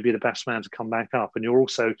 he'd probably be the best man to come back up. And you're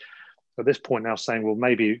also at this point now saying, well,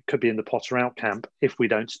 maybe it could be in the Potter out camp if we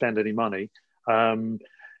don't spend any money.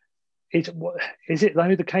 Is it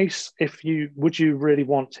though the case? Would you really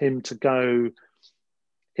want him to go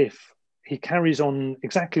if he carries on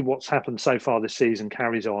exactly what's happened so far this season,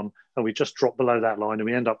 carries on, and we just drop below that line and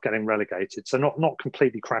we end up getting relegated? So not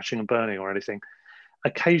completely crashing and burning or anything.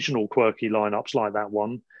 Occasional quirky lineups like that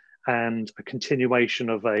one, and a continuation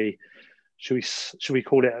of a, should we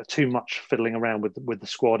call it too much fiddling around with the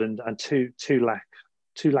squad and too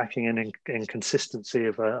lacking in consistency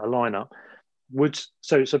of a lineup.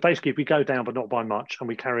 So basically, if we go down but not by much and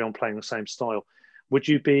we carry on playing the same style, would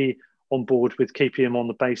you be on board with keeping him on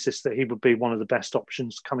the basis that he would be one of the best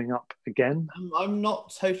options coming up again? I'm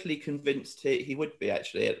not totally convinced he would be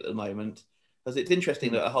actually at the moment, because it's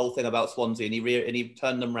interesting that the whole thing about Swansea, and he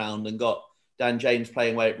turned them round and got Dan James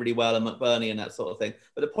playing really well and McBurney and that sort of thing.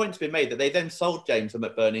 But the point's been made that they then sold James and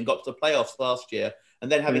McBurney and got to the playoffs last year,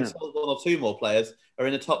 and then having sold one or two more players are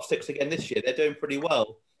in the top 6 again this year. They're doing pretty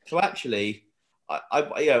well. So actually,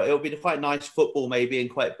 it'll be quite nice football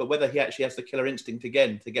maybe, but whether he actually has the killer instinct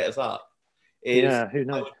again to get us up is who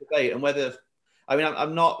knows? Debate. And whether,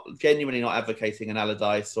 I'm not genuinely not advocating an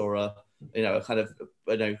Allardyce or a kind of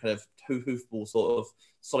hoofball sort of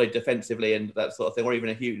solid defensively and that sort of thing, or even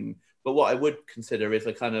a Houghton. But what I would consider is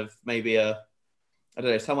a kind of maybe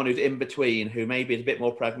someone who's in between, who maybe is a bit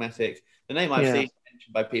more pragmatic. The name I've seen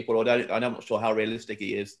mentioned by people, I'm not sure how realistic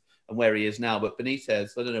he is and where he is now, but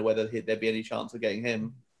Benitez, I don't know whether there'd be any chance of getting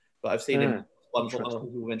him, but I've seen him. People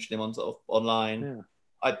mention him on sort of online.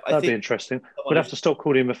 Yeah. That'd be interesting. We'd have to stop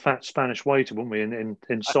calling him a fat Spanish waiter, wouldn't we?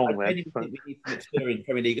 In song there. I think we need some experience,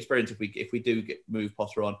 Premier League experience, if we do move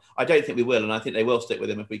Potter on. I don't think we will, and I think they will stick with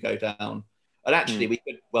him if we go down. And actually, we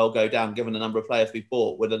could well go down, given the number of players we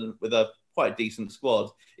bought with a quite decent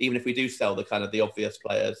squad, even if we do sell the obvious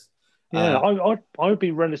players. Yeah, I would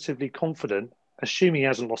be relatively confident, assuming he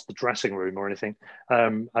hasn't lost the dressing room or anything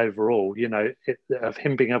overall, of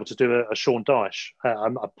him being able to do a Sean Dyche,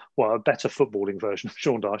 a better footballing version of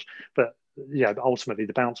Sean Dyche. But ultimately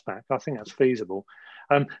the bounce back, I think that's feasible.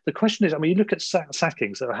 The question is, you look at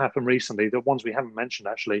sackings that have happened recently, the ones we haven't mentioned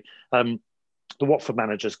actually. The Watford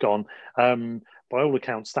manager's gone. By all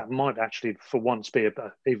accounts, that might actually, for once, be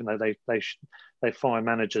even though they fire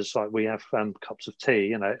managers like we have cups of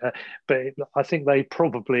tea, but I think they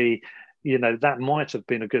probably, that might have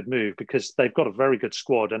been a good move, because they've got a very good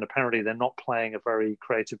squad and apparently they're not playing a very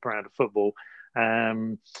creative brand of football.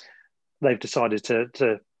 They've decided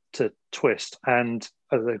to twist, and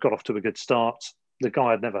they've got off to a good start. The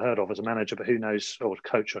guy I'd never heard of as a manager, but who knows, or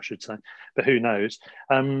coach, I should say, but who knows.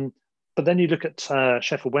 But then you look at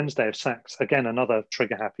Sheffield Wednesday have sacked, again, another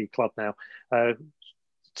trigger-happy club now.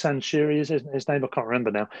 Sanshiri is his name, I can't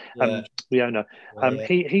remember now. The owner.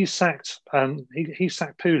 He's sacked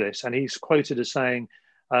Pulis, and he's quoted as saying,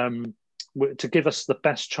 to give us the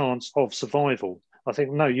best chance of survival. I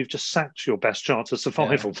think, no, you've just sacked your best chance of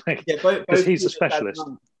survival, mate. Because he's a specialist.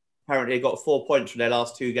 Apparently, he got 4 points from their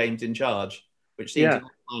last 2 games in charge, which seems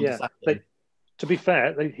to be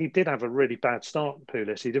fair, he did have a really bad start,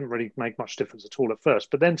 Pulis. He didn't really make much difference at all at first.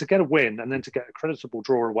 But then to get a win and then to get a creditable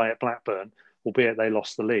draw away at Blackburn, albeit they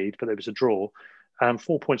lost the lead, but it was a draw,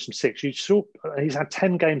 4 points from 6. You saw he's had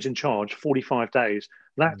 10 games in charge, 45 days.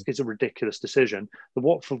 That is a ridiculous decision. The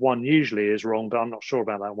Watford one usually is wrong, but I'm not sure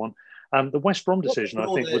about that one. The West Brom decision,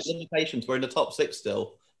 I think, was... limitations. We're in the top 6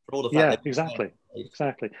 still. For all the fact exactly.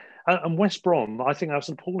 And West Brom, I think that was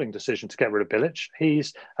an appalling decision to get rid of Bilic.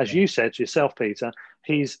 He's, as you said to yourself, Peter,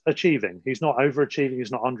 he's achieving. He's not overachieving.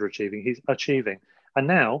 He's not underachieving. He's achieving. And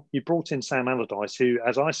now you brought in Sam Allardyce, who,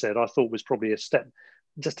 as I said, I thought was probably a step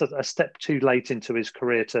too late into his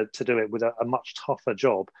career to do it with a much tougher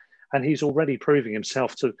job. And he's already proving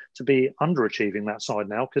himself to be underachieving that side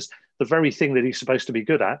now, because the very thing that he's supposed to be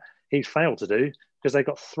good at, he's failed to do, because they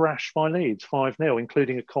got thrashed by Leeds 5-0,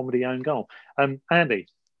 including a comedy own goal. Andy?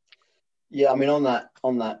 Yeah, on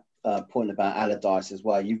that point about Allardyce as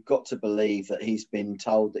well, you've got to believe that he's been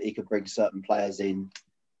told that he could bring certain players in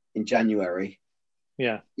January.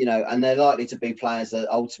 Yeah. And they're likely to be players that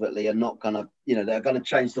ultimately are not going to, they're going to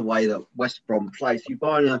change the way that West Brom plays.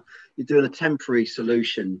 You're doing a temporary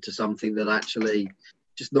solution to something that actually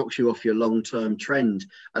just knocks you off your long-term trend.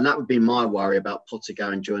 And that would be my worry about Potter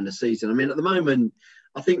going during the season. At the moment,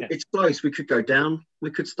 I think it's close. We could go down.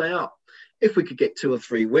 We could stay up. If we could get 2 or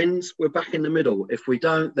 3 wins, we're back in the middle. If we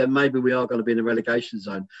don't, then maybe we are going to be in the relegation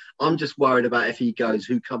zone. I'm just worried about if he goes,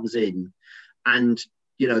 who comes in. And,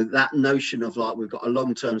 that notion of we've got a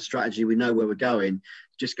long-term strategy, we know where we're going,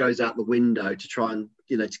 just goes out the window to try and,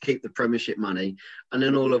 to keep the Premiership money. And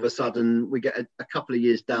then all of a sudden we get a couple of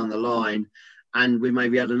years down the line and we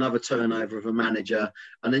maybe had another turnover of a manager,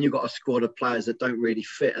 and then you've got a squad of players that don't really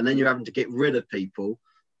fit, and then you're having to get rid of people.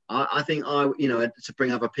 I think to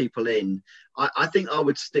bring other people in, I think I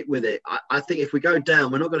would stick with it. I think if we go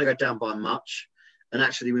down, we're not going to go down by much, and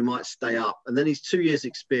actually we might stay up. And then he's 2 years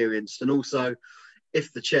experienced, and also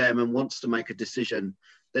if the chairman wants to make a decision,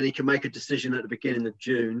 then he can make a decision at the beginning of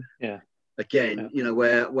June. Yeah. again, you know,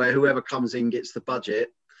 where whoever comes in gets the budget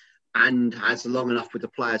and has long enough with the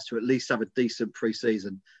players to at least have a decent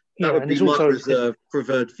pre-season. That would be my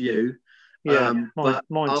preferred view. Yeah,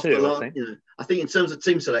 mine too. I think in terms of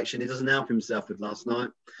team selection, he doesn't help himself with last night.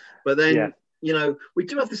 But then, you know, we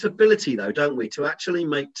do have this ability, though, don't we, to actually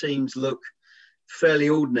make teams look fairly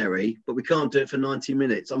ordinary, but we can't do it for 90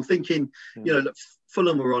 minutes. I'm thinking, you know, look,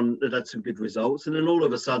 Fulham had had some good results, and then all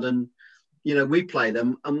of a sudden, you know, we play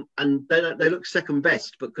them and they look second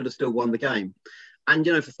best, but could have still won the game. And,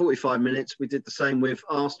 you know, for 45 minutes, we did the same with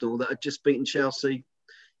Arsenal that had just beaten Chelsea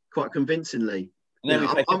quite convincingly.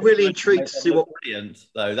 I'm really intrigued to see what. Brilliant,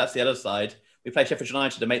 though. That's the other side. We play Sheffield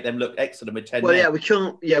United to make them look excellent with 10 Well, yeah, we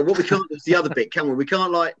can't. Yeah, what we can't do is the other bit, can we? We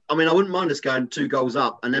can't, like, I mean, I wouldn't mind us going 2 goals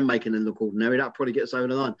up and then making them look ordinary. That'd probably get us over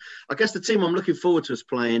the line. I guess the team I'm looking forward to us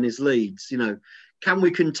playing is Leeds. You know, can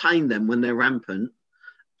we contain them when they're rampant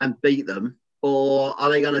and beat them? Or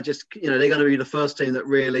are they going to just, you know, they're going to be the first team that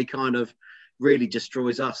really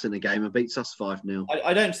destroys us in a game and beats us 5-0.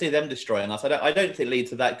 I don't see them destroying us. I don't think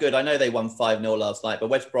Leeds are that good. I know they won 5-0 last night, but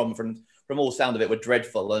West Brom, from all sound of it, were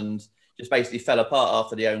dreadful and just basically fell apart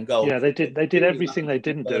after the own goal. Yeah, they did everything they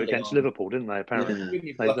didn't do against Liverpool, didn't they?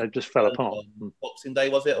 Apparently, they just fell apart. Boxing Day,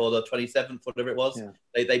 was it, or the 27th, whatever it was?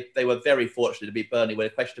 Yeah. They were very fortunate to beat Burnley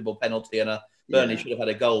with a questionable penalty, and Burnley should have had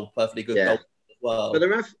a goal, perfectly good goal as well. But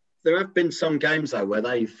there have been some games though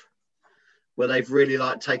where they've really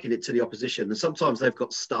like taken it to the opposition, and sometimes they've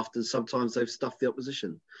got stuffed and sometimes they've stuffed the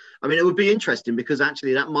opposition. I mean, it would be interesting because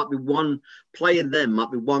actually that might be one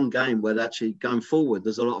game where actually going forward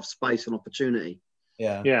there's a lot of space and opportunity.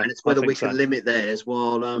 Yeah, and it's whether we can limit theirs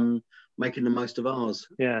while making the most of ours.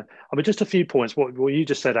 Yeah, I mean, just a few points. What you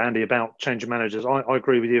just said, Andy, about changing managers, I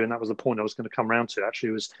agree with you, and that was the point I was going to come round to.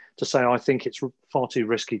 Actually, was to say I think it's far too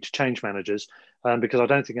risky to change managers because I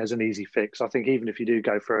don't think there's an easy fix. I think even if you do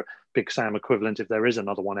go for a Big Sam equivalent, if there is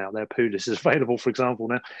another one out there, Pulis is available, for example.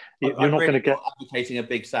 Now you're not going to get advocating a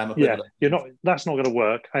Big Sam equivalent. Yeah, you're not. That's not going to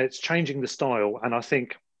work. It's changing the style, and I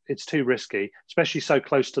think it's too risky, especially so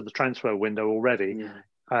close to the transfer window already. Yeah.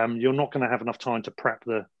 You're not going to have enough time to prep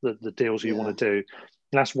the deals you want to do.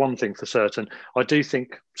 And that's one thing for certain. I do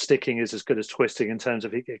think sticking is as good as twisting in terms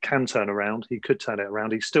of it can turn around. He could turn it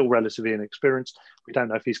around. He's still relatively inexperienced. We don't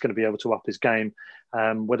know if he's going to be able to up his game,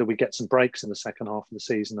 whether we get some breaks in the second half of the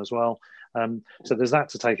season as well. So there's that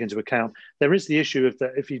to take into account. There is the issue of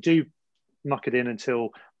that if you do muck it in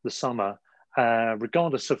until the summer,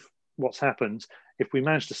 regardless of what's happened, if we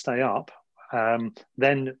manage to stay up,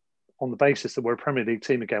 then on the basis that we're a Premier League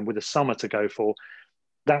team again with a summer to go for,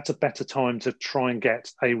 that's a better time to try and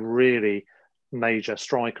get a really major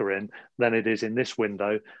striker in than it is in this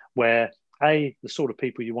window where, the sort of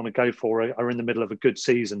people you want to go for are in the middle of a good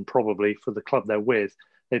season, probably for the club they're with.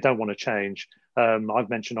 They don't want to change. I've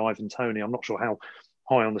mentioned Ivan Toney. I'm not sure how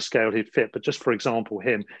high on the scale he'd fit, but just for example,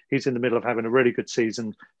 he's in the middle of having a really good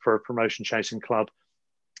season for a promotion-chasing club.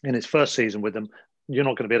 In his first season with them, you're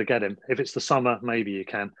not going to be able to get him. If it's the summer, maybe you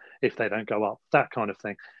can, if they don't go up, that kind of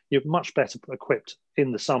thing. You're much better equipped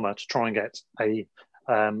in the summer to try and get a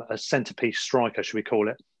centrepiece striker, should we call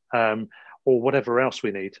it, or whatever else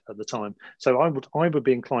we need at the time. So I would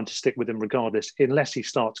be inclined to stick with him regardless, unless he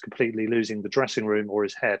starts completely losing the dressing room or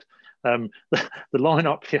his head. The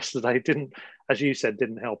lineup yesterday didn't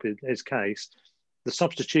help his case. The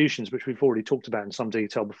substitutions, which we've already talked about in some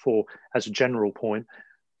detail before, as a general point,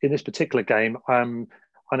 in this particular game,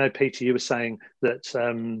 I know, Peter, you were saying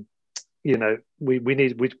that we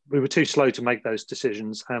were too slow to make those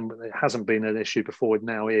decisions, and it hasn't been an issue before. It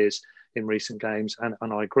now is in recent games, and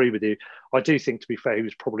I agree with you. I do think, to be fair, he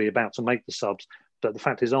was probably about to make the subs, but the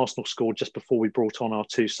fact is, Arsenal scored just before we brought on our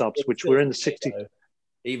 2 subs, which were in the 60.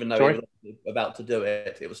 Even though he was about to do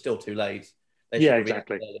it, it was still too late. Yeah,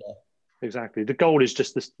 exactly. Exactly. The goal is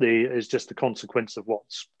just the consequence of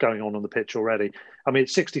what's going on the pitch already. I mean,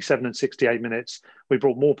 it's 67 and 68 minutes. We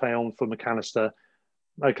brought Maupay on for McAllister.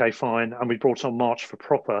 Okay, fine. And we brought on March for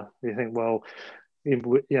Proper. You think, well,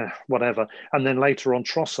 yeah, whatever. And then later on,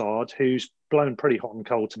 Trossard, who's blown pretty hot and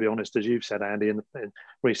cold, to be honest, as you've said, Andy, in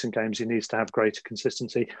recent games, he needs to have greater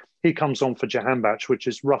consistency. He comes on for Jahanbakhsh, which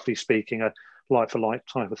is, roughly speaking, a like-for-like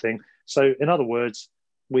type of thing. So, in other words,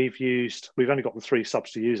 we've only got the 3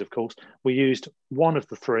 subs to use, of course. We used one of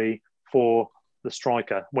the 3 for the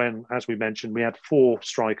striker when, as we mentioned, we had 4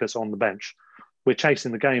 strikers on the bench. We're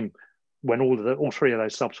chasing the game when all 3 of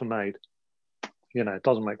those subs were made. It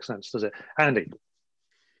doesn't make sense, does it? Andy?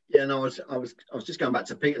 Yeah, no, I was just going back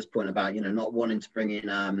to Peter's point about, not wanting to bring in,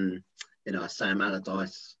 a Sam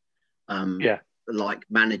Allardyce like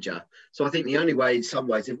manager. So I think the only way, in some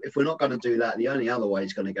ways, if we're not going to do that, the only other way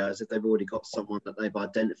it's going to go is if they've already got someone that they've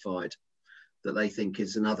identified. that they think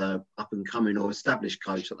is another up and coming or established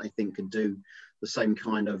coach that they think can do the same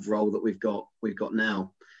kind of role that we've got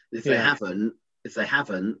now. And if they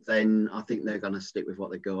haven't, then I think they're going to stick with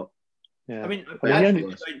what they've got. Yeah. I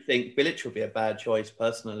don't think Bilic would be a bad choice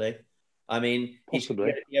personally. I mean,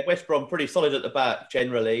 possibly. West Brom pretty solid at the back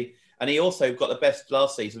generally, and he also got the best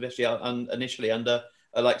last season, especially initially under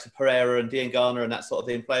like Pereira and Diangana and that sort of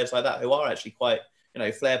thing, players like that who are actually quite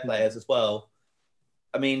flair players as well.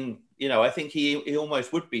 I mean, I think he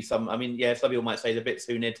almost would be some people might say he's a bit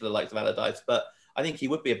too near to the likes of Allardyce, but I think he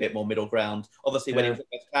would be a bit more middle ground. Obviously, when he was at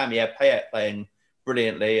West Ham, he had Payet playing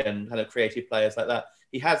brilliantly and kind of creative players like that.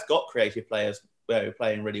 He has got creative players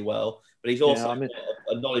playing really well, but he's also got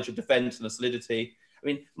a knowledge of defence and a solidity. I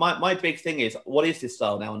mean, my big thing is, what is his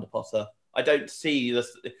style now under Potter? I don't see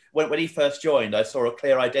this. When he first joined, I saw a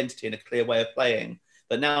clear identity and a clear way of playing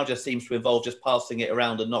that now just seems to involve just passing it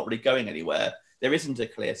around and not really going anywhere. There isn't a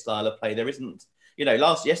clear style of play. There isn't,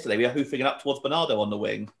 yesterday we were hoofing it up towards Bernardo on the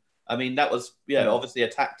wing. I mean, that was, obviously a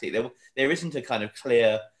tactic. There isn't a kind of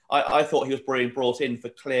clear. I thought he was being brought in for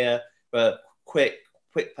clear, but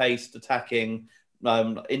quick-paced attacking,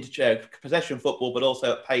 possession football, but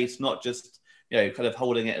also at pace, not just kind of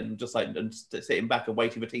holding it and just and sitting back and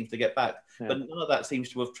waiting for teams to get back. Yeah. But none of that seems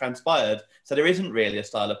to have transpired. So there isn't really a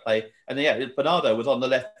style of play. And Bernardo was on the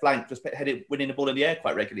left flank, just winning the ball in the air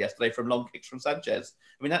quite regularly yesterday from long kicks from Sanchez.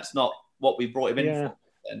 I mean, that's not what we brought him in for.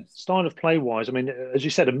 Style of play wise, I mean, as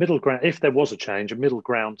you said, a middle ground. If there was a change, a middle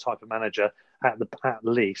ground type of manager at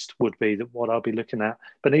least would be what I'll be looking at.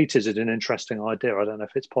 Benitez is an interesting idea. I don't know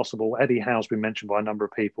if it's possible. Eddie Howe's been mentioned by a number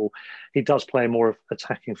of people. He does play more of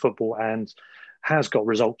attacking football and has got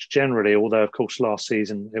results generally. Although, of course, last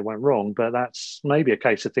season it went wrong. But that's maybe a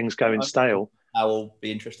case of things going stale. I will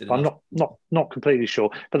be interested in I'm not completely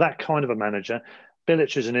sure, but that kind of a manager.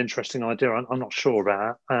 Bilic is an interesting idea. I'm not sure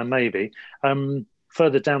about that. Maybe.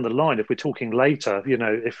 Further down the line, if we're talking later,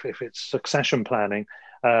 if it's succession planning,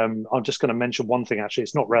 I'm just going to mention one thing. Actually,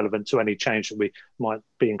 it's not relevant to any change that we might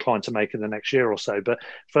be inclined to make in the next year or so. But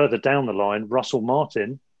further down the line, Russell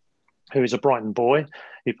Martin, who is a Brighton boy,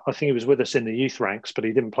 I think he was with us in the youth ranks, but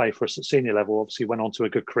he didn't play for us at senior level. Obviously, went on to a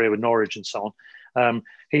good career with Norwich and so on.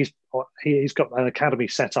 He's got an academy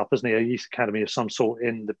set up, hasn't he? A youth academy of some sort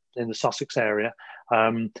in the Sussex area.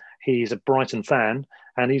 He's a Brighton fan,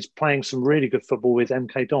 and he's playing some really good football with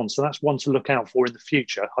MK Dons. So that's one to look out for in the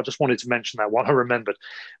future. I just wanted to mention that one. I remembered.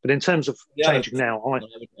 But in terms of changing now, I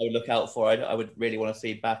would look out for. I would really want to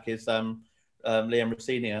see back is Liam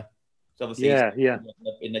Rosenior. So obviously,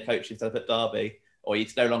 in the coaching stuff at Derby, or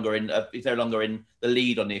he's no longer in the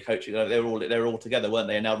lead on the coaching. They were all together, weren't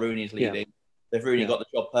they? And now Rooney's leading. Yeah. If Rooney got the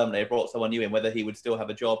job permanently, they brought someone new in, whether he would still have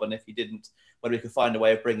a job, and if he didn't, whether we could find a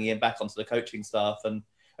way of bringing him back onto the coaching staff. And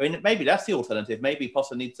I mean, maybe that's the alternative. Maybe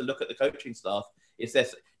Potter needs to look at the coaching staff.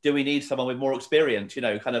 Do we need someone with more experience?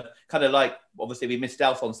 Kind of like, obviously we missed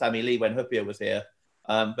out on Sammy Lee when Hyypiä was here.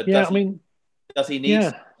 Does he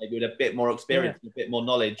need maybe with a bit more experience, and a bit more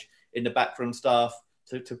knowledge in the backroom staff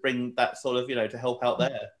to bring that sort of, to help out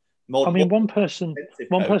there? One person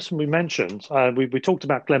we mentioned, we talked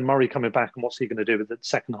about Glenn Murray coming back and what's he going to do with the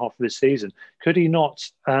second half of this season. Could he not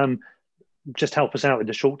just help us out in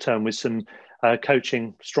the short term with some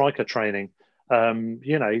coaching striker training?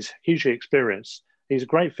 He's hugely experienced. He's a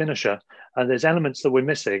great finisher, and there's elements that we're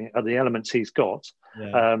missing are the elements he's got.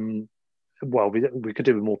 Yeah. We could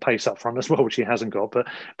do with more pace up front as well, which he hasn't got. But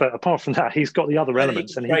apart from that, he's got the other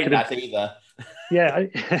elements, and he could either. Yeah,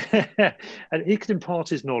 and he could impart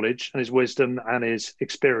his knowledge and his wisdom and his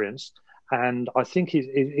experience. And I think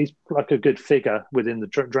he's like a good figure within the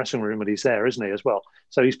dressing room when he's there, isn't he, as well?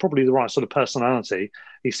 So he's probably the right sort of personality.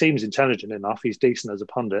 He seems intelligent enough. He's decent as a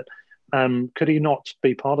pundit. Could he not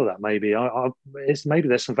be part of that? Maybe maybe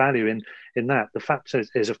there's some value in that. The fact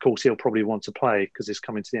is, of course, he'll probably want to play because he's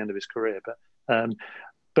coming to the end of his career.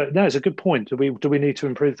 But no, it's a good point. Do we need to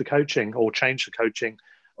improve the coaching or change the coaching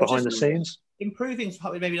behind the scenes? Improving is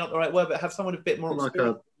probably maybe not the right word, but have someone a bit more like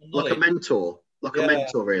a mentor, a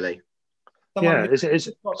mentor, really. Is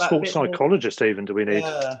it sports psychologist even? Do we need?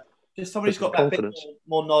 Yeah, just somebody who's got that bit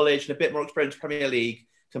more knowledge and a bit more experience in Premier League.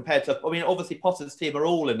 Compared to, obviously Potter's team are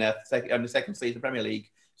all in their second season Premier League,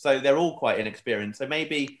 so they're all quite inexperienced. So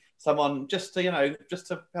maybe someone just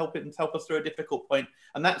to help us through a difficult point,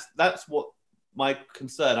 and that's what my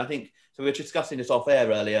concern. I think so. We were discussing this off air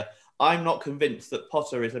earlier. I'm not convinced that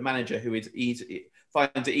Potter is a manager who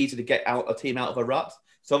finds it easy to get a team out of a rut.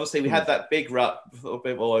 So obviously we had that big rut,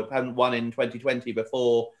 or hadn't won in 2020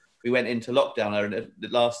 before we went into lockdown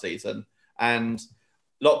last season, and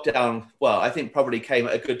lockdown, I think probably came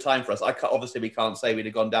at a good time for us. Obviously we can't say we'd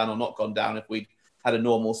have gone down or not gone down if we'd had a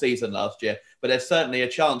normal season last year. But there's certainly a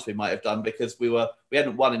chance we might have done, because we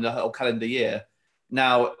hadn't won in the whole calendar year.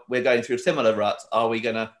 Now we're going through a similar rut.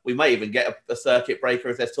 We might even get a circuit breaker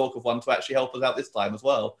if there's talk of one to actually help us out this time as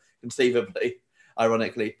well, conceivably,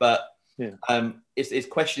 ironically. But his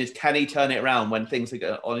question is, can he turn it around when things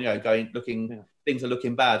are things are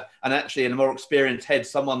looking bad? And actually, in a more experienced head,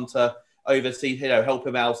 someone to oversee, help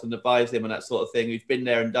him out and advise him and that sort of thing, who's been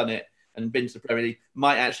there and done it and been to the Premier League,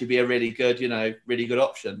 might actually be a really good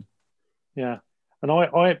option. Yeah, and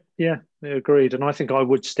I agreed, and I think I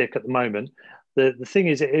would stick at the moment. The thing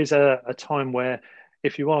is, it is a time where,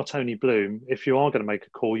 if you are Tony Bloom, if you are going to make a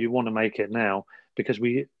call, you want to make it now, because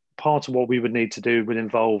part of what we would need to do would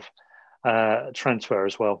involve transfer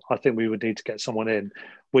as well. I think we would need to get someone in,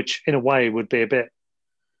 which in a way would be a bit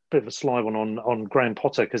of a sly one on Graham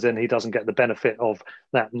Potter, because then he doesn't get the benefit of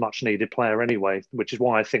that much needed player anyway, which is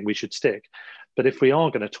why I think we should stick. But if we are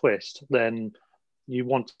going to twist, then you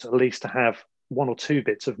want at least to have one or two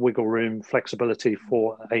bits of wiggle room, flexibility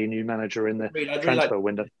for a new manager in the transfer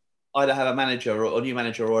window. Either have a manager or a new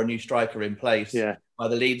manager or a new striker in place by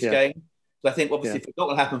the Leeds game. So I think obviously if it's not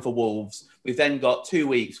going to happen for Wolves, we've then got 2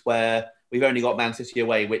 weeks where we've only got Man City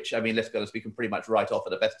away, which, I mean, let's be honest, we can pretty much write off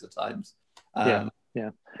at the best of times. So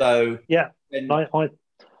I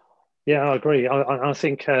agree. I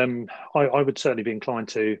think I would certainly be inclined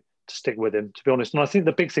to stick with him, to be honest. And I think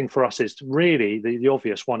the big thing for us is really the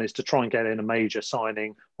obvious one is to try and get in a major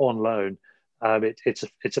signing on loan.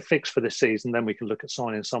 It's a fix for this season. Then we can look at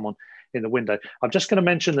signing someone in the window. I'm just going to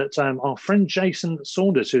mention that our friend Jason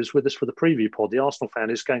Saunders, who's with us for the preview pod, the Arsenal fan,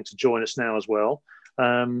 is going to join us now as well.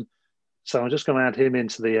 So I'm just going to add him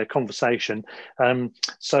into the conversation.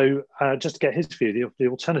 So just to get his view, the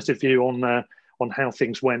alternative view on how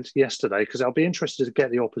things went yesterday, because I'll be interested to get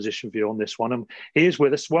the opposition view on this one. And he is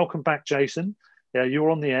with us. Welcome back, Jason. Yeah, you're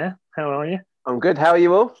on the air. How are you? I'm good. How are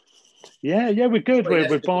you all? Yeah, we're good.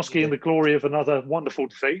 We're basking in the glory of another wonderful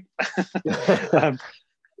defeat.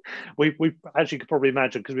 We as you could probably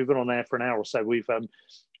imagine, because we've been on air for an hour or so, we've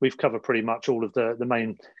covered pretty much all of the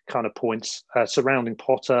main kind of points surrounding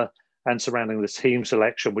Potter and surrounding the team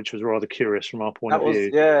selection, which was rather curious from our point of view.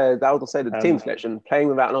 Yeah, that was to say the team selection, playing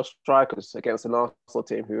without no strikers against an Arsenal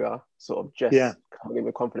team who are sort of just coming in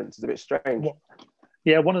with confidence is a bit strange.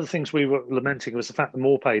 Yeah, one of the things we were lamenting was the fact that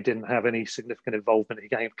Maupay didn't have any significant involvement. He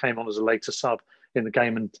came on as a later sub in the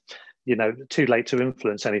game and, too late to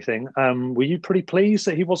influence anything. Were you pretty pleased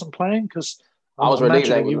that he wasn't playing? Because I was relieved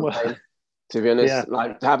that he wasn't playing, to be honest.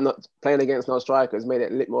 To have not playing against no strikers made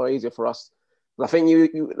it a little more easier for us. I think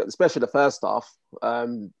you especially the first half,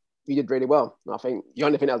 you did really well. I think the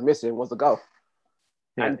only thing that was missing was the goal.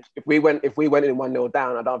 Yeah. And if we went in 1-0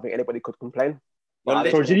 down, I don't think anybody could complain.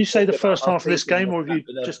 Sorry, did you say the first half of this game, or have you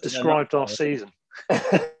just described our season?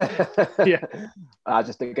 Just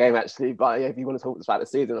the game actually. But if you want to talk about the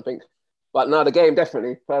season, I think. But no, the game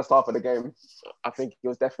definitely. First half of the game, I think it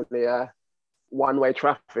was definitely one-way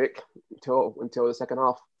traffic until the second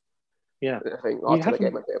half. Yeah, I think after the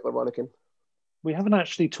game, a bit of a rollicking. We haven't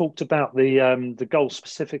actually talked about the goal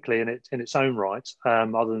specifically in its own right,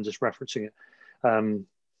 other than just referencing it.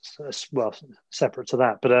 Separate to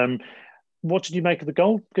that. But what did you make of the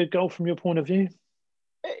goal? Good goal from your point of view?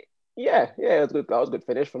 Yeah, it was a good goal. It was a good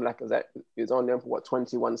finish from Lacazette. He was on there for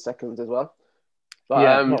 21 seconds as well.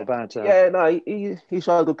 But, not bad. He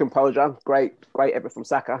showed good composure. Great effort from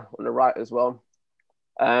Saka on the right as well.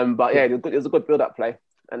 But yeah, it was a good build-up play.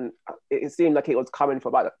 And it seemed like it was coming for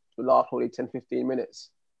about the last probably 10-15 minutes.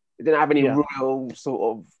 It didn't have any real sort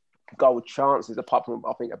of goal chances apart from,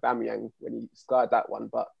 I think, Aubameyang when he skied that one.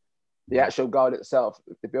 But the actual goal itself,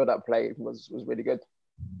 the build-up play was really good.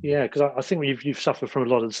 Yeah, because I think you've suffered from a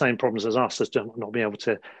lot of the same problems as us, as not being able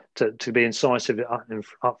to be incisive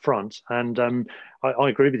up front. And I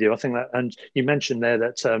agree with you. I think that, and you mentioned there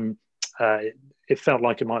that it felt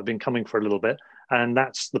like it might have been coming for a little bit. And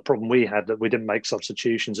that's the problem we had, that we didn't make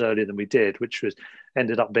substitutions earlier than we did, which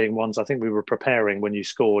ended up being ones I think we were preparing when you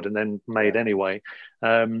scored and then made anyway.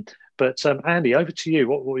 But Andy, over to you.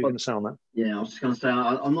 What were you going to say on that? Yeah, I was just going to say,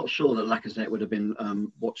 I'm not sure that Lacazette would have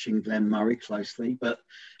been watching Glenn Murray closely, but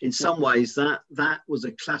in some ways that was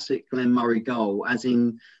a classic Glenn Murray goal, as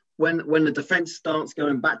in when the defence starts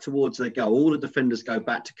going back towards their goal, all the defenders go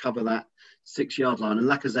back to cover that 6-yard line, and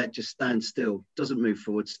Lacazette just stands still, doesn't move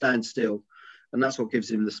forward, stands still. And that's what gives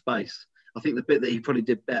him the space. I think the bit that he probably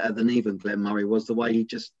did better than even Glenn Murray was the way he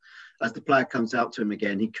just, as the player comes out to him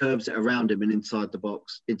again, he curves it around him and inside the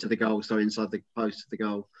box, into the goal, inside the post of the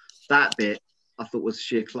goal. That bit I thought was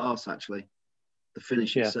sheer class, actually, the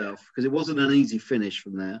finish itself. Because it wasn't an easy finish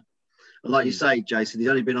from there. And like you say, Jason, he's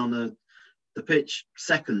only been on the pitch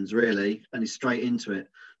seconds, really, and he's straight into it.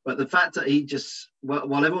 But the fact that he just,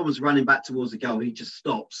 while everyone was running back towards the goal, he just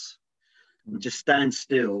stops and just stands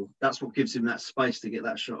still. That's what gives him that space to get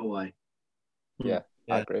that shot away. Yeah.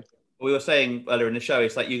 I agree. We were saying earlier in the show,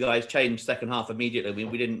 it's like you guys changed second half immediately.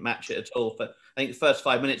 We didn't match it at all. But I think the first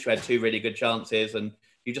 5 minutes, you had 2 really good chances and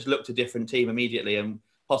you just looked a different team immediately. And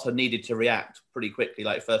Potter needed to react pretty quickly,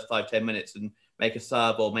 like first 5-10 minutes, and make a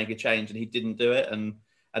sub or make a change. And he didn't do it. And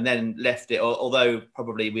then left it. Although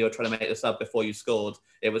probably we were trying to make the sub before you scored,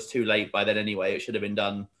 it was too late by then anyway. It should have been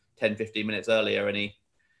done 10-15 minutes earlier. And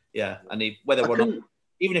whether or not,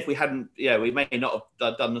 even if we hadn't, we may not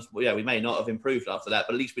have done this. We may not have improved after that,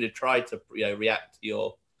 but at least we'd have tried to, react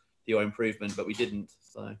to your improvement, but we didn't.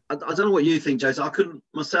 So I don't know what you think, Jason. I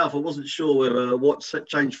wasn't sure whether what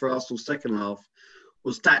changed for Arsenal's second half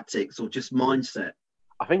was tactics or just mindset.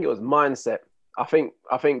 I think it was mindset. I think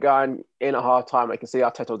going in at half time, I can see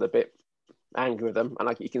Arteta was a bit angry with them,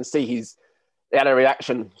 and you can see he had a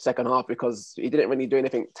reaction second half because he didn't really do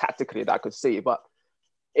anything tactically that I could see, but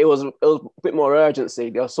it was a bit more urgency.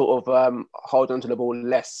 They were sort of holding onto the ball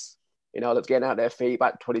less, that's getting out their feet,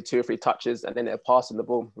 about 22 or 3 touches, and then they're passing the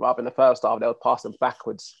ball. Rather than the first half, they were passing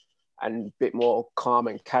backwards and a bit more calm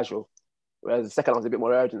and casual. Whereas the second half was a bit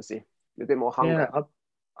more urgency, a bit more hunger. Yeah,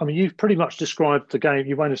 I mean, you've pretty much described the game.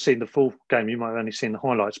 You won't have seen the full game. You might have only seen the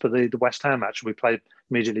highlights. But the West Ham match we played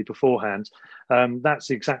immediately beforehand, that's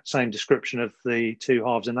the exact same description of the 2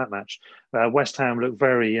 halves in that match. West Ham looked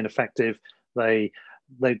very ineffective. They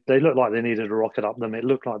looked like they needed a rocket up them. It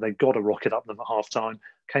looked like they got a rocket up them at half time.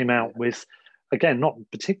 Came out with, again, not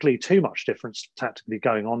particularly too much difference tactically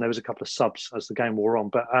going on. There was a couple of subs as the game wore on.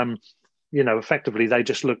 But, effectively, they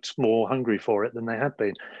just looked more hungry for it than they had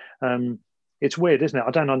been. It's weird, isn't it?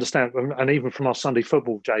 I don't understand. And even from our Sunday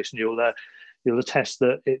football, Jason, you'll attest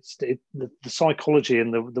that the psychology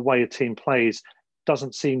and the way a team plays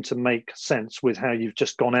doesn't seem to make sense with how you've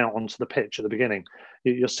just gone out onto the pitch at the beginning.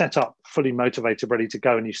 You're set up, fully motivated, ready to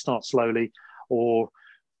go, and you start slowly, or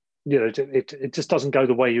it just doesn't go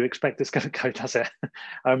the way you expect it's going to go, does it?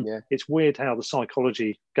 It's weird how the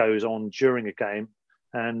psychology goes on during a game,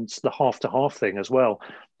 and the half-to-half thing as well.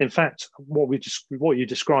 In fact, what you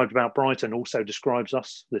described about Brighton also describes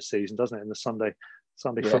us this season, doesn't it? In the Sunday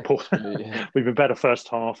football, we've been better first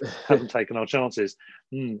half, haven't taken our chances.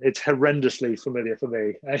 It's horrendously familiar for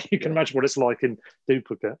me. You can imagine what it's like in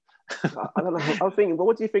duplicate. I don't know. I was thinking, but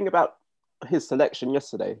what do you think about his selection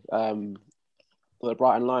yesterday? The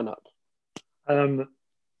Brighton lineup.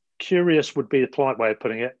 Curious would be a polite way of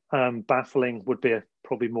putting it. Baffling would be a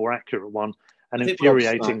probably more accurate one. And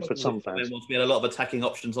infuriating for some fans. We had a lot of attacking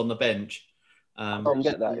options on the bench. I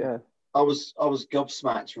get that, yeah. I was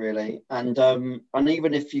gobsmacked, really, and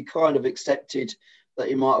even if you kind of accepted that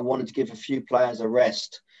you might have wanted to give a few players a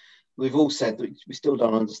rest, we've all said that we still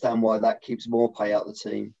don't understand why that keeps more pay out the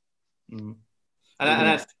team. Mm.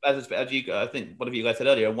 And as you, I think one of you guys said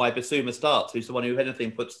earlier, why Bissouma starts, who's the one who, if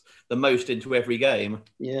anything, puts the most into every game.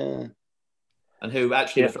 Yeah. And who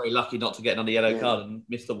actually was very lucky not to get another yellow card and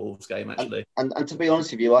miss the Wolves game, actually. And to be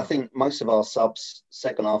honest with you, I think most of our subs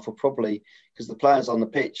second half were probably because the players on the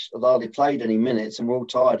pitch had hardly played any minutes and were all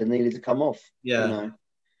tired and needed to come off. Yeah.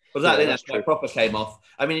 Well, that's why Proper came off.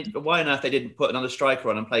 I mean, why on earth they didn't put another striker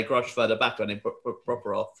on and play Grush further back and then put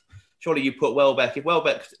Proper off? Surely you put Welbeck. If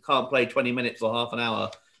Welbeck can't play 20 minutes or half an hour,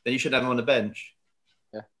 then you should have him on the bench.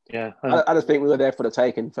 Yeah. I just think we were there for the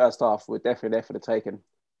taking first half. We were definitely there for the taking.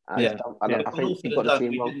 I think you got the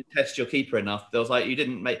team wrong. You didn't test your keeper enough. There was he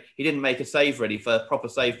didn't make a save ready for a proper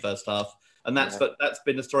save first half, and that's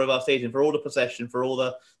been the story of our season. For all the possession, for all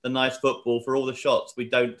the nice football, for all the shots, we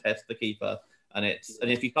don't test the keeper, and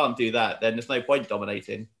if you can't do that, then there's no point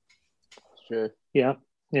dominating. Sure. Yeah,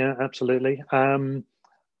 absolutely.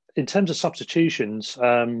 In terms of substitutions,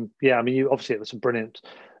 I mean, obviously it was a brilliant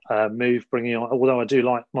move bringing on, although I do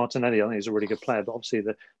like Martinelli. I think he's a really good player, but obviously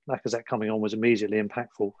the Lacazette coming on was immediately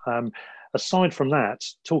impactful. Aside from that,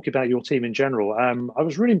 talking about your team in general, I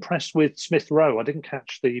was really impressed with Smith Rowe. I didn't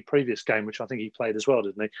catch the previous game, which I think he played as well,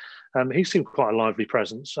 didn't he? He seemed quite a lively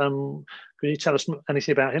presence. Can you tell us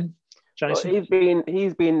anything about him, Jason? Well,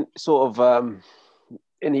 he's been sort of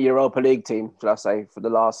in the Europa League team, should I say, for the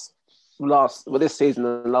this season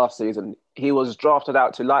and last season. He was drafted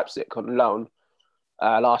out to Leipzig on loan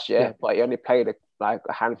last year, but he only played a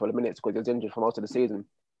handful of minutes because he was injured for most of the season.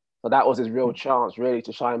 So that was his real chance, really,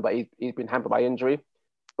 to shine. But he's been hampered by injury.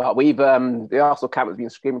 But the Arsenal camp has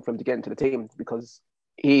been screaming for him to get into the team because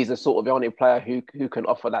he's the sort of the only player who can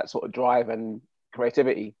offer that sort of drive and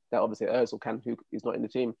creativity that obviously Ozil can, who is not in the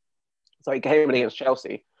team. So he came in against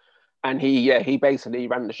Chelsea, and he basically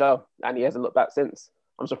ran the show, and he hasn't looked back since.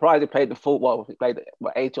 I'm surprised he played the full. Well, he played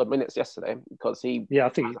 80 odd minutes yesterday because he. Yeah, I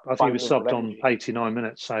think he was subbed on 89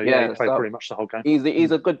 minutes. So yeah, he played pretty much the whole game.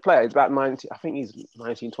 He's a good player. He's about 90. I think he's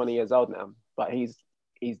 19, 20 years old now. But he's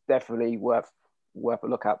definitely worth a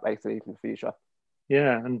look at basically in the future.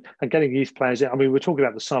 Yeah, and getting youth players. I mean, we're talking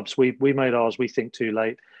about the subs. We made ours, we think, too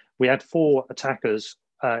late. We had 4 attackers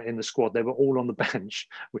in the squad. They were all on the bench,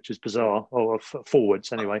 which is bizarre, or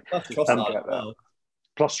forwards anyway.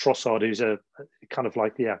 Plus Trossard, who's a kind of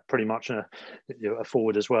like, pretty much a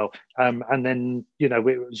forward as well. And then, it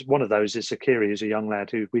was one of those is Zakiri, who's a young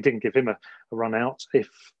lad who we didn't give him a run out. If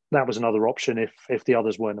that was another option, if the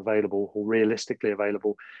others weren't available or realistically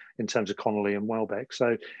available in terms of Connolly and Welbeck.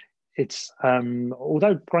 So it's,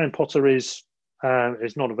 although Graham Potter is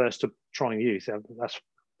not averse to trying youth, that's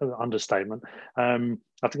an understatement.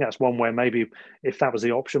 I think that's one where maybe if that was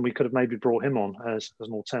the option, we could have maybe brought him on as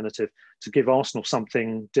an alternative to give Arsenal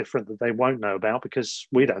something different that they won't know about because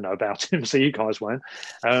we don't know about him, so you guys won't.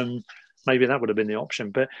 Maybe that would have been the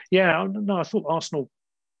option. But yeah, no, I thought Arsenal,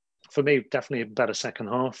 for me, definitely a better second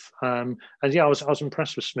half. And yeah, I was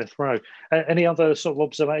impressed with Smith Rowe. Any other sort of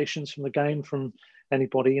observations from the game from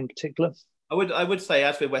anybody in particular? I would say,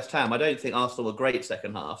 as with West Ham, I don't think Arsenal were great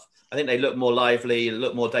second half. I think they looked more lively,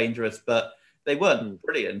 looked more dangerous, but they weren't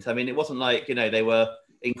brilliant. I mean, it wasn't like, they were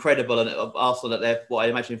incredible and Arsenal at their, what I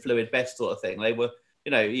imagine, fluid best sort of thing. They were,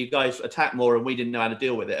 you guys attacked more and we didn't know how to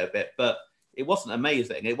deal with it a bit, but it wasn't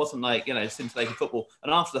amazing. It wasn't like, scintillating football.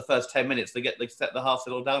 And after the first 10 minutes, they set the half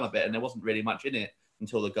settle down a bit and there wasn't really much in it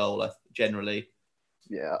until the goal, generally.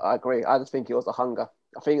 Yeah, I agree. I just think it was the hunger.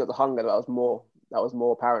 I think it was the hunger that was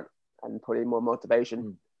more apparent and probably more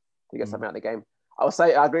motivation to get something out of the game. I would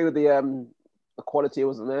say I agree with the quality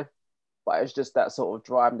wasn't there, but it's just that sort of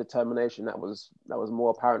drive and determination that was more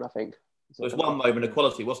apparent, I think. There was one moment of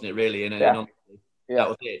quality, wasn't it, really? That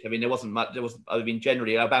was it. I mean, there wasn't much.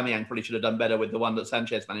 Generally, Aubameyang probably should have done better with the one that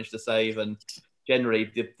Sanchez managed to save, and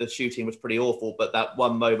generally the shooting was pretty awful, but that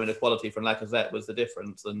one moment of quality from Lacazette was the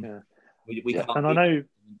difference. And we can't. And I know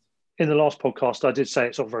in the last podcast, I did say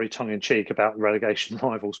it's not very tongue-in-cheek about relegation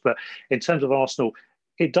rivals, but in terms of Arsenal,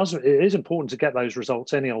 it is important to get those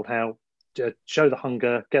results any old how, show the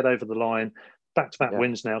hunger, get over the line, back-to-back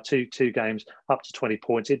wins now, two games, up to 20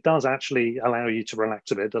 points. It does actually allow you to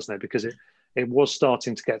relax a bit, doesn't it? Because it was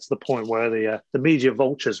starting to get to the point where the media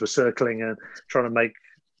vultures were circling and trying to make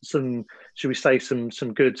some, should we say, some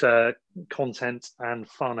good content and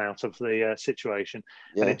fun out of the situation.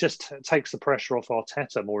 And it just takes the pressure off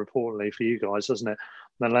Arteta, more importantly for you guys, doesn't it?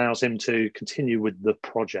 And allows him to continue with the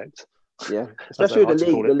project. Yeah, especially the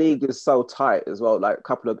league. The league is so tight as well. Like a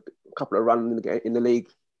couple of runs in the league,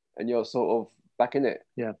 and you're sort of back in it.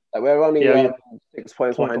 Yeah, like we're only 6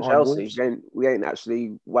 points behind Chelsea. We ain't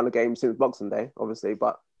actually won a game since Boxing Day, obviously,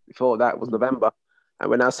 but before that was November,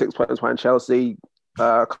 and we're now 6 points behind Chelsea.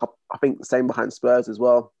 I think the same behind Spurs as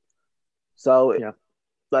well. So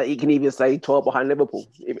like you can even say 12 behind Liverpool,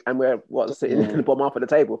 and we're sitting in the bottom half of the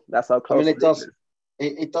table. That's how close. I mean,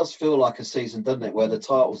 it does feel like a season, doesn't it, where the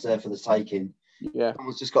title's there for the taking. Yeah,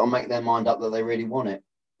 someone's just got to make their mind up that they really want it.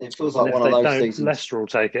 It feels like one of those seasons. Leicester will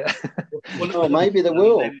take it. Well, maybe they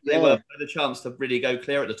will. They were the chance to really go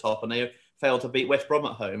clear at the top, and they failed to beat West Brom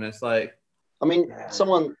at home. It's like, I mean,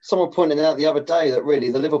 someone pointed out the other day that really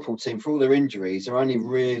the Liverpool team, for all their injuries, are only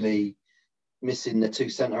really missing the 2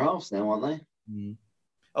 centre halves now, aren't they? Mm.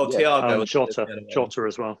 Oh, Thiago, Jota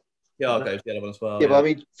as well. Thiago's the other one as well. Yeah, but I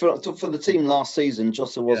mean, for the team last season,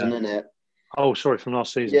 Jota wasn't in it. Oh, sorry, from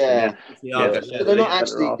last season. Yeah. But they're not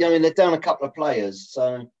actually. I mean, they're down a couple of players,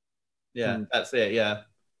 so. Yeah, that's it. Yeah.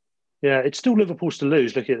 Yeah, it's still Liverpool's to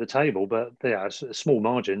lose looking at the table, but it's a small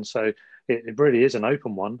margin, so it really is an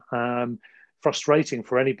open one. Frustrating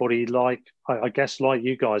for anybody like, I guess, like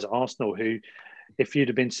you guys at Arsenal, who, if you'd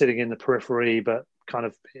have been sitting in the periphery, but kind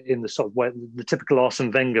of in the sort of the typical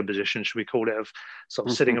Arsene Wenger position, should we call it, of sort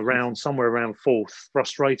of sitting around somewhere around fourth,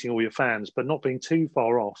 frustrating all your fans, but not being too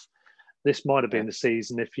far off. This might have been the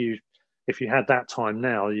season if you had that time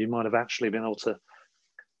now, you might have actually been able to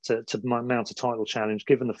mount a title challenge,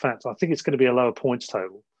 given the fact I think it's going to be a lower points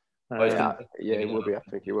total. It will be. I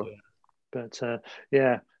think it will. But so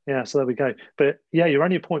there we go. But you're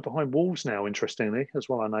only a point behind Wolves now, interestingly, as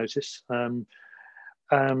well, I notice.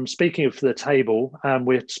 Speaking of the table,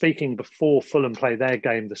 we're speaking before Fulham play their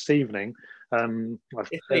game this evening,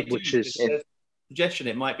 which is a suggestion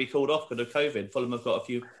it might be called off because of COVID. Fulham have got a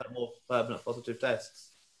few more permanent positive tests.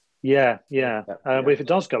 Yeah. But if it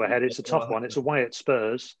does go ahead, it's a tough one. It's away at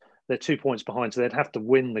Spurs. They're 2 points behind, so they'd have to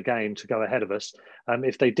win the game to go ahead of us.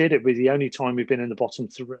 If they did, it would be the only time we've been in the bottom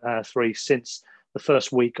three since the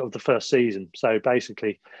first week of the first season. So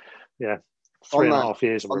basically, 3.5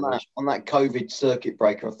 years. On that COVID circuit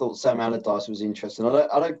breaker, I thought Sam Allardyce was interesting.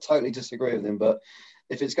 I don't totally disagree with him, but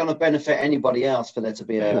if it's going to benefit anybody else for there to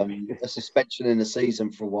be a suspension in the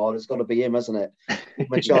season for a while, it's got to be him, hasn't it? Give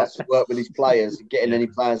him a chance to work with his players and getting any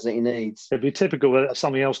players that he needs. It'd be typical that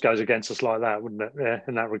something else goes against us like that, wouldn't it? Yeah,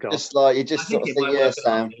 in that regard. Just like you just sort of think, yeah,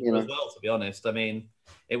 Sam. You know, as well, to be honest, I mean,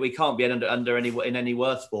 we can't be under any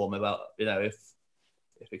worse form about if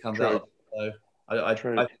it comes out. So I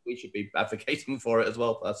think we should be advocating for it as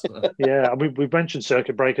well, personally. Yeah, I mean, we've mentioned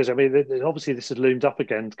circuit breakers. I mean, obviously this has loomed up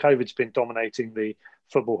again. COVID's been dominating the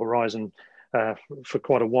football horizon for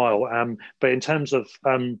quite a while. But in terms of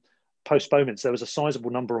postponements, there was a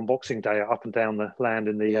sizable number on Boxing Day up and down the land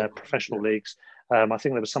in the professional leagues. I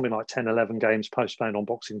think there was something like 10, 11 games postponed on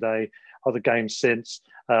Boxing Day. Other games since.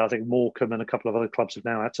 I think Morecambe and a couple of other clubs have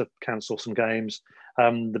now had to cancel some games.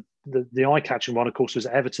 The eye-catching one, of course, was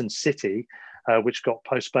Everton City, which got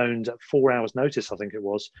postponed at 4 hours' notice, I think it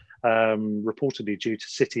was, reportedly due to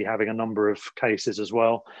City having a number of cases as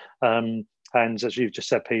well. And as you've just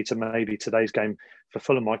said, Peter, maybe today's game for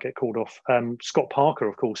Fulham might get called off. Scott Parker,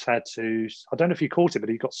 of course, had to, I don't know if you caught it, but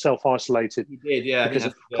he got self-isolated. He did, yeah. Because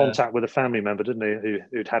of contact with a family member, didn't he,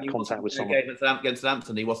 who'd had contact with someone. Against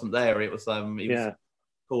Hampton, he wasn't there. It was he was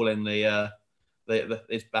calling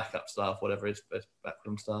his backup staff, whatever, his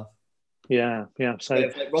backroom staff. Yeah. So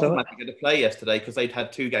Rotherham had to go to play yesterday because they'd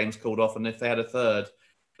had 2 games called off, and if they had a third,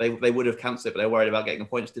 they would have cancelled it, but they were worried about getting a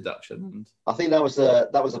points deduction. And I think that was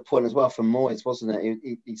a point as well from Moyes, wasn't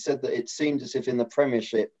it? He said that it seemed as if in the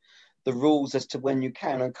Premiership, the rules as to when you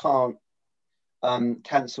can and can't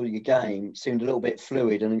cancel your game seemed a little bit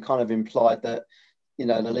fluid, and kind of implied that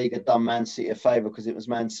the league had done Man City a favour because it was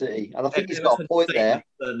Man City. And I think he's got a point there.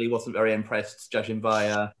 Certainly wasn't very impressed, judging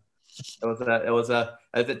by. There was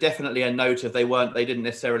definitely a note of they didn't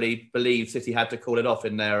necessarily believe City had to call it off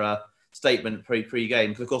in their statement pre-game,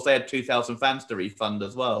 because of course they had 2,000 fans to refund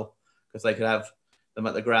as well, because they could have them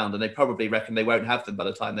at the ground, and they probably reckon they won't have them by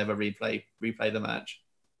the time they ever replay the match.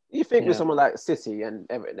 You think with someone like City and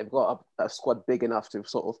Everton, they've got a squad big enough to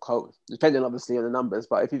sort of cope, depending obviously on the numbers,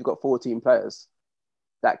 but if you've got 14 players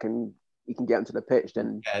that you can get onto the pitch,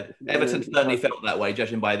 then Everton certainly felt that way,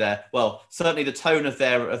 judging by certainly the tone of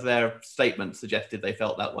their statement suggested they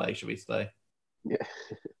felt that way, should we say?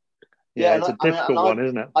 Yeah, it's a difficult one,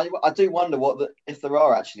 isn't it? I do wonder if there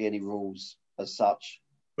are actually any rules as such.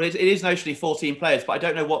 Well, it is notionally 14 players, but I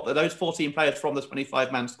don't know are those 14 players from the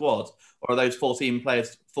 25-man squad, or are those 14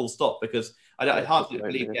 players full stop? Because I hard to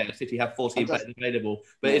believe City have 14 players available,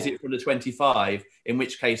 but is it from the 25? In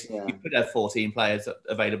which case you could have 14 players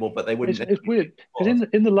available, but they wouldn't. It's weird because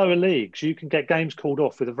in the lower leagues you can get games called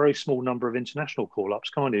off with a very small number of international call-ups,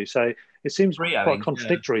 can't you? So it seems quite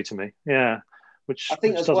contradictory to me. Yeah. I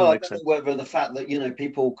think as well, I don't know whether the fact that,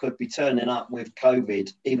 people could be turning up with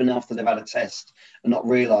COVID even after they've had a test and not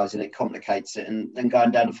realising it complicates it, and then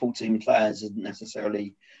going down to 14 players isn't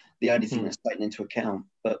necessarily the only thing that's taken into account.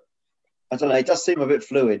 But I don't know, it does seem a bit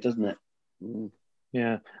fluid, doesn't it?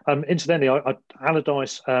 Yeah. Incidentally,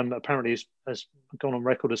 Allardyce apparently has gone on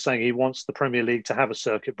record as saying he wants the Premier League to have a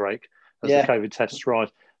circuit break as the COVID tests rise.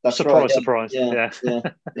 That's surprise. Yeah.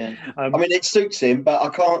 I mean, it suits him,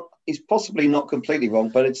 but he's possibly not completely wrong,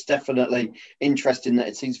 but it's definitely interesting that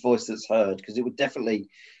it's his voice that's heard, because it would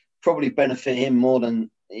probably benefit him more than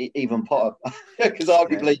even Potter, because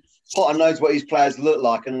arguably Potter knows what his players look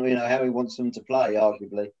like and how he wants them to play,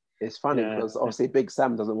 arguably. It's funny because obviously Big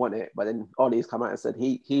Sam doesn't want it, but then Ollie's come out and said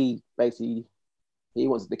he basically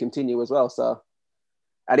wants it to continue as well. So,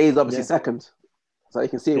 and he's obviously second. So you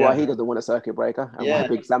can see why he doesn't want a circuit breaker and why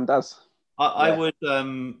Big Sam does. I would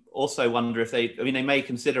also wonder if they may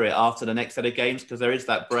consider it after the next set of games, because there is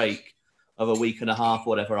that break of a week and a half,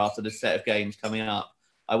 whatever, after this set of games coming up.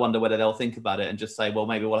 I wonder whether they'll think about it and just say, well,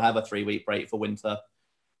 maybe we'll have a 3-week break for winter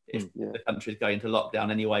if the country's going to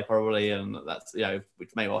lockdown anyway, probably, and that's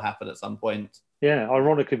which may well happen at some point. Yeah,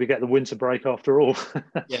 ironically, we get the winter break after all.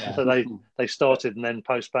 So they started and then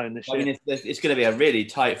postponed this year. I mean, it's going to be a really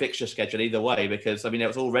tight fixture schedule either way, because it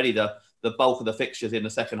was already the bulk of the fixtures in the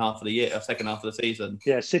second half of the year, second half of the season.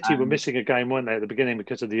 Yeah, City were missing a game, weren't they, at the beginning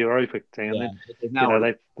because of the Europa thing, and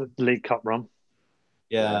then the League Cup run.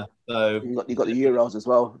 Yeah, so you got the Euros as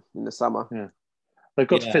well in the summer. Yeah, they've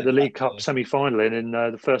got to fit the League Cup semi-final in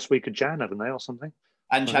the first week of Jan, haven't they, or something?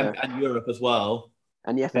 And Europe as well,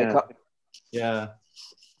 and the FA Cup. Yeah.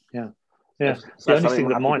 The only thing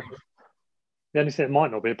that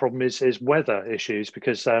might not be a problem is weather issues,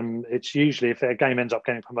 because it's usually, if a game ends up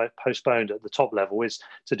getting postponed at the top level, is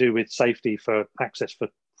to do with safety for access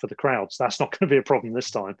for for the crowds. That's not going to be a problem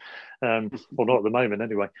this time, or not at the moment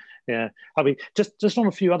anyway. Yeah, I mean, just on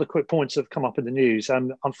a few other quick points that have come up in the news.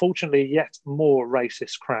 Unfortunately, yet more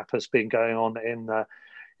racist crap has been going on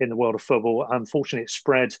in the world of football. Unfortunately, it's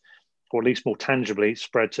spread, or at least more tangibly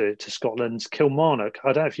spread to Scotland's Kilmarnock.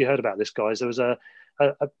 I don't know if you heard about this, guys. There was a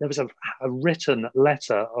written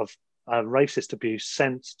letter of racist abuse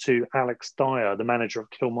sent to Alex Dyer, the manager of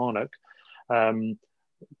Kilmarnock,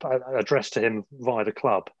 addressed to him via the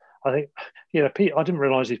club. I think, Pete, I didn't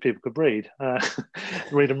realise these people could read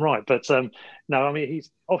and write. But no, I mean,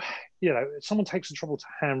 someone takes the trouble to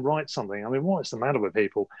handwrite something. I mean, what is the matter with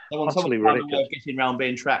people? Someone's ridiculous. Getting around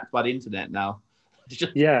being tracked by the internet now.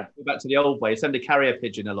 Just go back to the old way. Send a carrier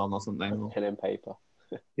pigeon along or something. Pen and paper.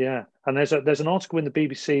 Yeah, and there's an article in the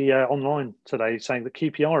BBC online today saying that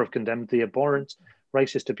QPR have condemned the abhorrent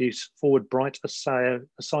racist abuse forward Bright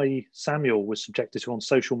Asai Samuel was subjected to on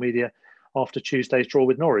social media after Tuesday's draw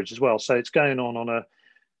with Norwich as well. So it's going on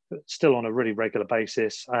still on a really regular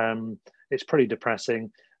basis. It's pretty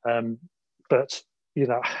depressing, but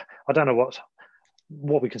I don't know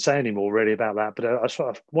what we can say anymore really about that. But I sort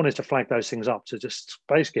of wanted to flag those things up to just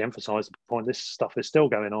basically emphasise the point: this stuff is still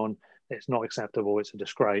going on. It's not acceptable. It's a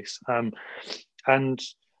disgrace.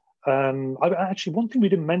 Actually, one thing we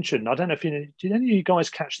didn't mention, I don't know if did any of you guys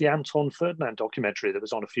catch the Anton Ferdinand documentary that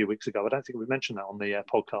was on a few weeks ago? I don't think we mentioned that on the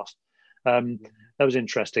podcast. That was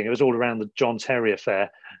interesting. It was all around the John Terry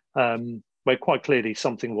affair, where quite clearly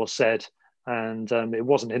something was said, and it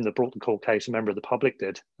wasn't him that brought the court case. A member of the public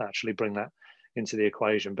did actually bring that into the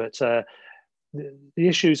equation. But the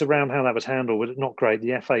issues around how that was handled were not great.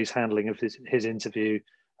 The FA's handling of his interview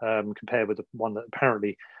compared with the one that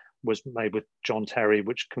apparently was made with John Terry,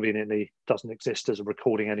 which conveniently doesn't exist as a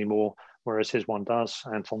recording anymore, whereas his one does,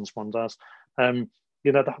 Anton's one does. The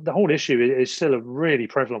whole issue is still a really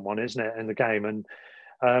prevalent one, isn't it, in the game? And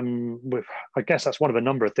I guess that's one of a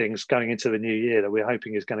number of things going into the new year that we're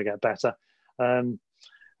hoping is going to get better.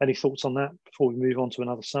 Any thoughts on that before we move on to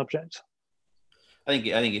another subject? I think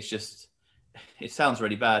it's just, it sounds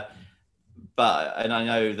really bad, and I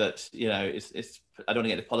know that it's I don't want to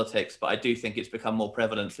get into politics, but I do think it's become more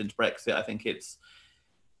prevalent since Brexit. I think it's,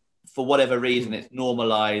 for whatever reason, it's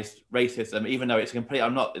normalised racism, even though it's complete.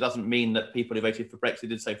 It doesn't mean that people who voted for Brexit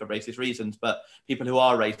did so for racist reasons, but people who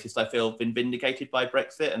are racist, I feel, have been vindicated by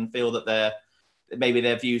Brexit and feel that maybe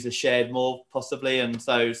their views are shared more, possibly. And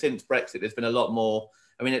so since Brexit, there's been a lot more.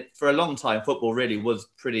 I mean, for a long time, football really was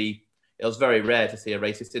it was very rare to see a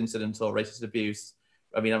racist incident or racist abuse.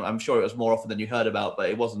 I mean, I'm sure it was more often than you heard about,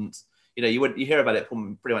 but it wasn't, you hear about it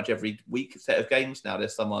from pretty much every week set of games now.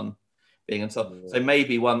 There's someone being insulted. So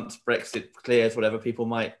maybe once Brexit clears, whatever,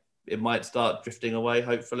 it might start drifting away,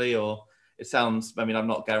 hopefully, or it sounds, I mean, I'm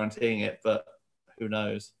not guaranteeing it, but who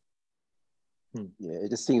knows? Yeah, it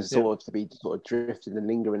just seems to be drifting and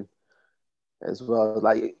lingering as well.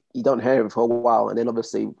 Like, you don't hear it for a while, and then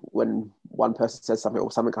obviously when one person says something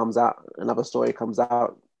or something comes out, another story comes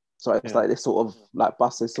out. So it's like this sort of like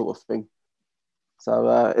buses sort of thing.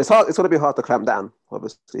 So it's hard. It's going to be hard to clamp down,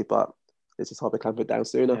 obviously, but it's just hard to clamp it down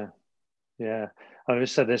sooner. Yeah. I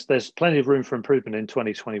just said there's plenty of room for improvement in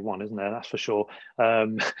 2021, isn't there? That's for sure.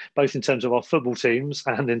 Both in terms of our football teams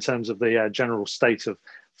and in terms of the general state of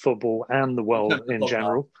football and the world in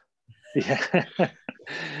general. Yeah.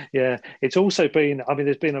 Yeah. It's also been, I mean,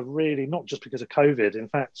 there's been a really, not just because of COVID, in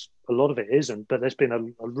fact, a lot of it isn't, but there's been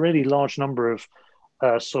a really large number of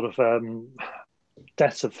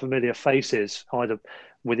deaths of familiar faces, either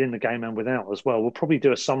within the game and without as well. We'll probably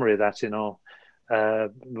do a summary of that in our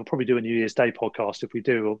we'll probably do a New Year's Day podcast. If we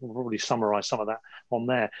do, we'll probably summarise some of that on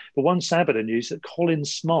there. But one sad bit of news that Colin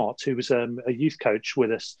Smart, who was a youth coach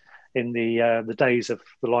with us in the days of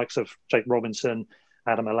the likes of Jake Robinson,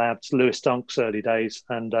 Adam Alabs, Lewis Dunk's early days,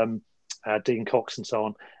 and Dean Cox and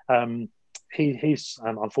so on, he's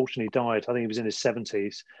unfortunately died. I think he was in his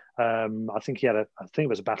 70s. I think it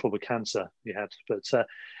was a battle with cancer he had, but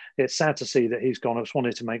it's sad to see that he's gone. I just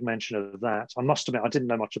wanted to make mention of that. I must admit, I didn't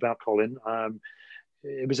know much about Colin.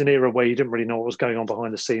 It was an era where you didn't really know what was going on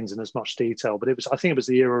behind the scenes in as much detail, but I think it was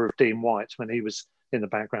the era of Dean White when he was in the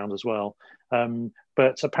background as well.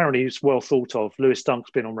 But apparently he's well thought of. Lewis Dunk's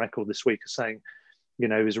been on record this week as saying, he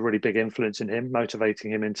was a really big influence in him,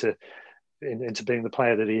 motivating him into being the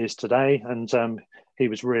player that he is today. And he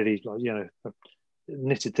was really,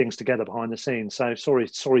 knitted things together behind the scenes. So sorry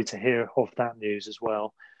to hear of that news as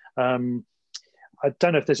well. I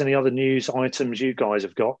don't know if there's any other news items you guys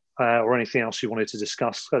have got or anything else you wanted to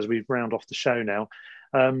discuss as we round off the show now.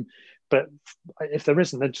 But if there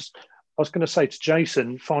isn't, then I was going to say to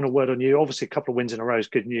Jason, final word on you. Obviously, a couple of wins in a row is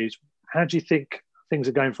good news. How do you think things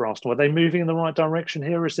are going for Arsenal? Are they moving in the right direction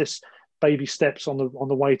here? Is this baby steps on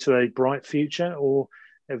the way to a bright future, or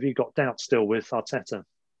have you got doubts still with Arteta?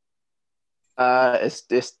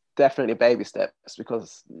 It's definitely baby steps,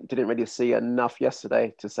 because didn't really see enough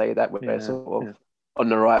yesterday to say that we're sort of on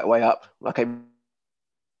the right way up.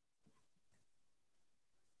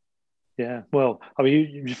 Yeah, well, I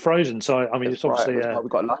mean, you're frozen, so I mean, it's obviously we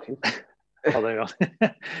got lucky. Oh, there you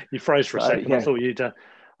are. You froze for a second. Yeah.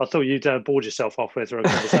 I thought you'd bored yourself halfway through a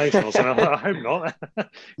conversation or something. I hope not.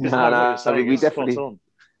 No. I mean, we definitely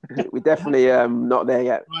not there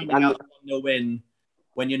yet. Finding out a win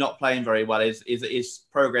when you're not playing very well is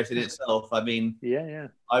progress in itself. I mean, yeah.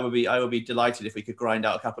 I would be delighted if we could grind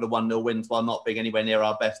out a couple of 1-0 wins while not being anywhere near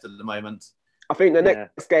our best at the moment. I think the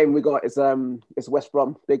next game we got is West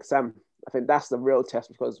Brom, Big Sam. I think that's the real test,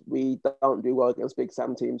 because we don't do well against Big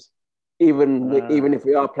Sam teams. Even if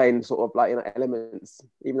we are playing sort of like elements,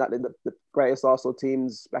 even like the greatest Arsenal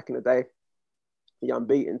teams back in the day, the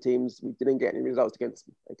unbeaten teams, we didn't get any results against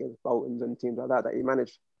Boltons and teams like that he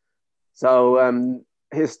managed. So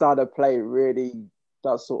his style of play really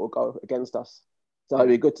does sort of go against us. So it'd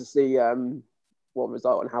be good to see what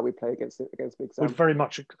result and how we play against Big Sam. We'd very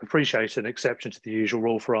much appreciate an exception to the usual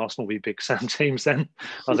rule for Arsenal be Big Sam teams then,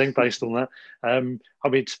 I think, based on that. I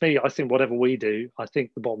mean, to me, I think whatever we do, I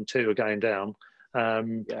think the bottom two are going down.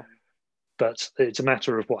 But it's a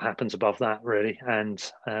matter of what happens above that, really. And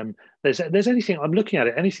there's anything, I'm looking at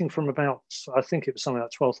it, anything from about, I think it was something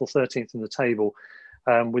like 12th or 13th in the table,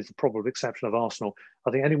 with the probable exception of Arsenal.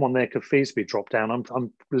 I think anyone there could feasibly drop down.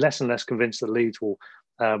 I'm less and less convinced that Leeds will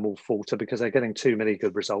falter, because they're getting too many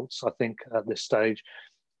good results, I think, at this stage.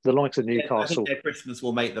 The likes of Newcastle. I think their Christmas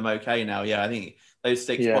will make them okay now. Yeah, I think those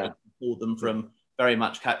 6 points pulled them from very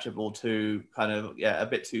much catchable to kind of a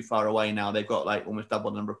bit too far away now. They've got like almost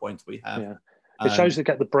double the number of points we have. Yeah. It shows they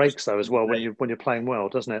get the breaks though as well when you're playing well,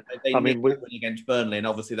 doesn't it? I mean, we're against Burnley, and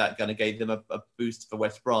obviously that kind of gave them a boost for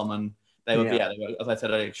West Brom, and they were, as I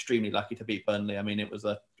said, extremely lucky to beat Burnley. I mean, it was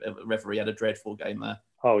a referee had a dreadful game there.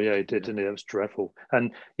 Oh yeah, he did, didn't he? It was dreadful.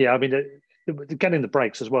 And I mean, getting the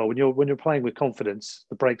breaks as well. When you're playing with confidence,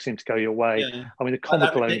 the breaks seem to go your way. Yeah. I mean, the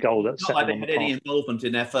comical own goal that set them on the path. They had any involvement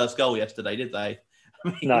in their first goal yesterday, did they? I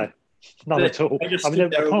mean, no, none at all. They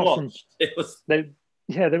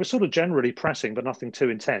were sort of generally pressing, but nothing too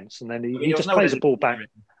intense. And then he just plays a ball back.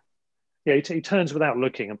 Yeah, he turns without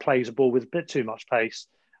looking and plays a ball with a bit too much pace,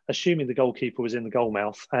 assuming the goalkeeper was in the goal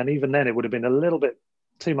mouth. And even then, it would have been a little bit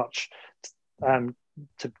too much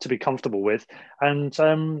to be comfortable with. And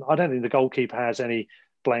I don't think the goalkeeper has any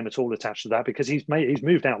blame at all attached to that, because he's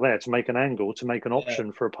moved out there to make an angle, to make an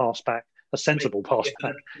option for a pass back, a sensible pass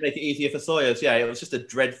back. Make it easier for Sawyers. Yeah, it was just a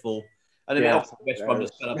dreadful... And then West Brom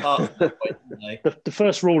just fell apart. The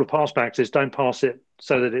first rule of pass backs is don't pass it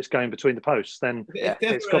so that it's going betwing the posts. Then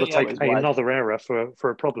it's got to take another error for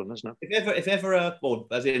a problem, isn't it? If ever, or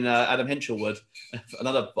as in Adam Henschel would,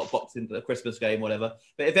 another box in the Christmas game, whatever.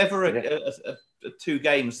 But if ever two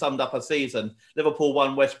games summed up a season, Liverpool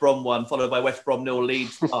 1, West Brom 1, followed by West Brom 0,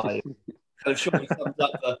 Leeds 5, kind of surely sums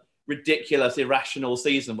up the ridiculous, irrational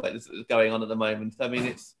season that's going on at the moment. I mean,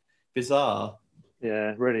 it's bizarre.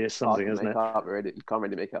 Yeah, it really is something, isn't it? You can't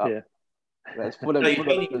really make it up. Yeah. It's full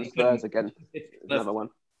of Spurs again. Another one.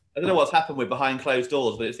 I don't know what's happened with behind closed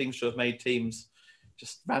doors, but it seems to have made teams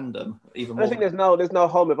just random. Even more. I think there's no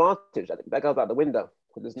home advantage. I think that goes out the window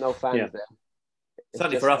because there's no fans there.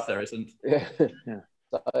 Certainly for us, there isn't. Yeah.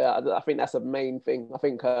 So I think that's the main thing. I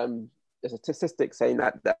think there's a statistic saying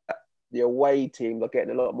that the away teams are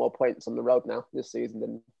getting a lot more points on the road now this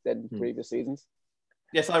season than previous seasons.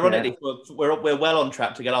 Yes, ironically, we're well on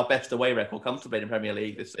track to get our best away record comfortably in the Premier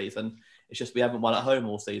League this season. It's just we haven't won at home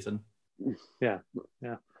all season. Yeah,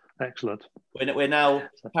 excellent. We're now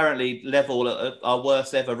apparently level at our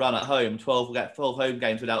worst ever run at home, 12 home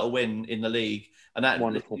games without a win in the league. And that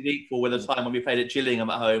is equal with the time when we played at Gillingham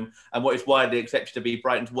at home and what is widely accepted to be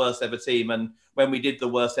Brighton's worst ever team. And when we did the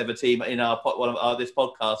worst ever team in this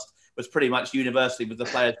podcast was pretty much universally with the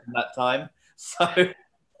players from that time. So...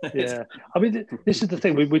 Yeah, I mean, this is the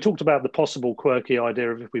thing. We talked about the possible quirky idea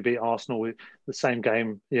of if we beat Arsenal with the same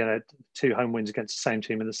game, 2 home wins against the same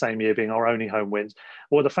team in the same year being our only home wins.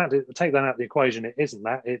 Well, the fact that take that out of the equation, it isn't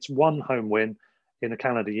that. It's 1 home win in the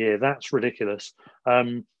calendar year. That's ridiculous.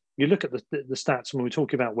 You look at the stats when we're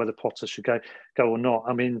talking about whether Potter should go or not.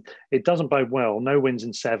 I mean, it doesn't bode well. No wins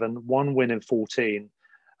in 7, 1 win in 14,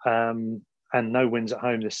 and no wins at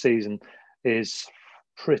home this season is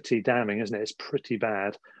pretty damning, isn't it? It's pretty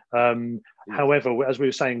bad. However, as we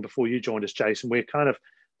were saying before you joined us, Jason, we're kind of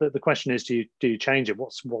the question is, do you change it?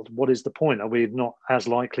 What is the point? Are we not as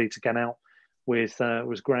likely to get out with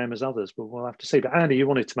Graham as others, but we'll have to see. But Andy, you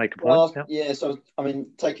wanted to make a point. Well, yeah. So I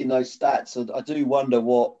mean, taking those stats, I do wonder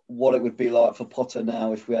what it would be like for Potter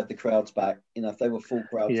now if we had the crowds back. You know, if they were full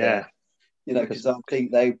crowds there. You know, because I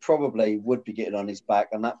think they probably would be getting on his back,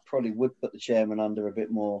 and that probably would put the chairman under a bit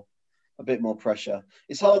more pressure.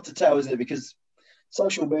 It's hard to tell, isn't it? Because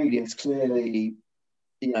social media is clearly,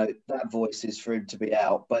 you know, that voice is for him to be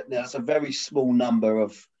out, but there's a very small number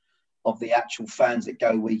of the actual fans that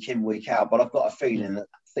go week in, week out. But I've got a feeling that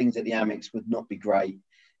things at the Amex would not be great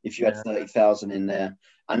if you had 30,000 in there,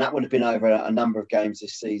 and that would have been over a number of games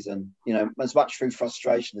this season. You know, as much through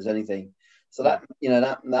frustration as anything. So that, you know,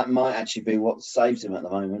 that might actually be what saves him at the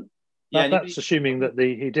moment. Yeah, that's assuming that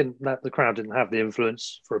the crowd didn't have the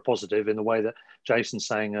influence for a positive in the way that Jason's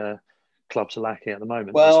saying clubs are lacking at the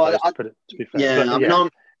moment. Well, to put it to be fair. Yeah, but, I mean,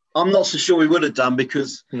 I'm not so sure we would have done,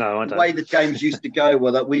 because the way the games used to go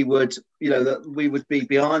were that we would be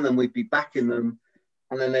behind them, we'd be backing them,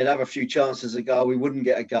 and then they'd have a few chances of goal, we wouldn't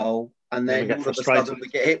get a goal, and then all of a sudden we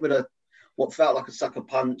get hit with what felt like a sucker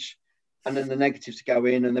punch. And then the negatives go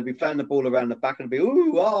in, and they'll be playing the ball around the back, and it'll be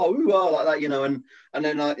ooh ah like that, you know. And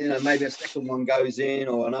then you know, maybe a second one goes in,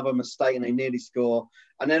 or another mistake, and they nearly score.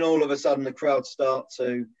 And then all of a sudden, the crowd start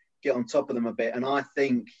to get on top of them a bit. And I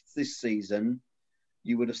think this season,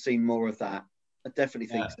 you would have seen more of that. I definitely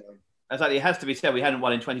think so. Exactly. It has to be said, we hadn't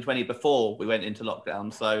won in 2020 before we went into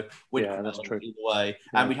lockdown, so that's true. Either way,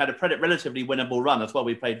 and we had a relatively winnable run as well.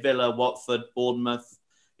 We played Villa, Watford, Bournemouth.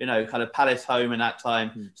 You know, kind of Palace home in that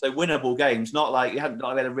time. So winnable games, not like we had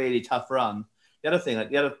a really tough run. The other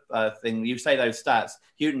thing, you say those stats,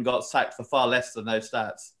 Houghton got sacked for far less than those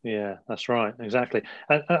stats. Yeah, that's right, exactly.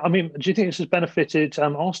 I mean, do you think this has benefited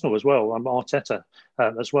Arsenal as well, Arteta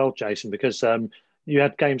as well, Jason? Because you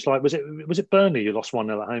had games like, was it Burnley you lost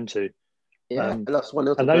 1-0 at home to? Yeah, lost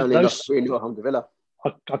 1-0 to Burnley, lost 3-0 at home to Villa.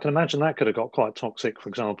 I can imagine that could have got quite toxic, for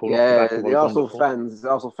example. Yeah, the Arsenal fans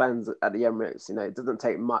at the Emirates, you know, it doesn't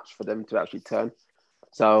take much for them to actually turn.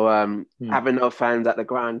 So having no fans at the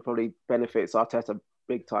ground probably benefits Arteta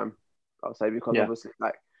big time, I'll say, because obviously,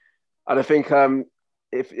 like, I don't think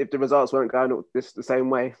if the results weren't going the same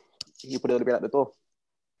way, he put a little bit at the door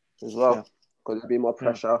as well, because there'd be more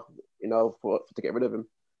pressure, you know, to get rid of him.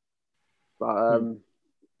 But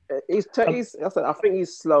I think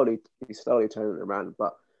he's slowly turning it around.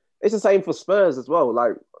 But it's the same for Spurs as well.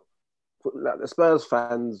 Like the Spurs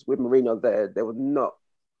fans with Mourinho there would no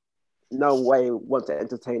way want to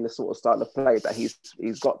entertain the sort of style of play that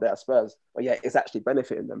he's got there at Spurs. But yeah, it's actually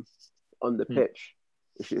benefiting them on the pitch.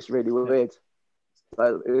 It's really weird.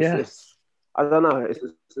 So it's I don't know. It's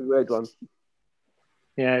a weird one.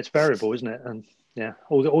 Yeah, it's variable, isn't it? And yeah,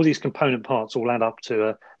 all these component parts all add up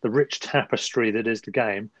to the rich tapestry that is the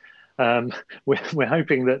game. We're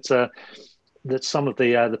hoping that some of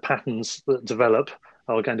the patterns that develop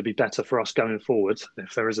are going to be better for us going forward,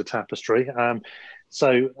 if there is a tapestry.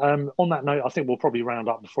 So on that note, I think we'll probably round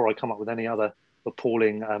up before I come up with any other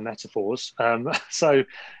appalling metaphors. So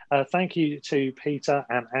thank you to Peter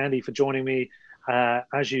and Andy for joining me,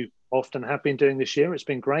 as you often have been doing this year. It's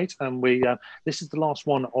been great. And this is the last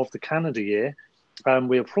one of the calendar year.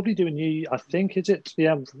 We'll probably do a new, I think, is it?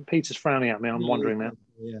 Yeah, Peter's frowning at me. I'm wondering now.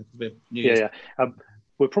 Yeah.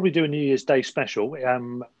 We'll probably do a New Year's Day special.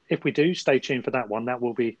 If we do, stay tuned for that one. That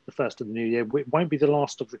will be the first of the new year. It won't be the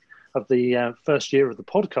last of the first year of the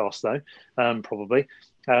podcast, though, probably.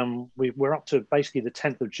 We're up to basically the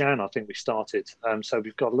 10th of Jan, I think we started. So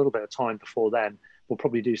we've got a little bit of time before then. We'll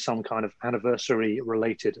probably do some kind of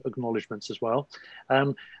anniversary-related acknowledgements as well.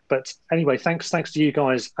 But anyway, thanks to you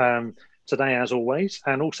guys today, as always.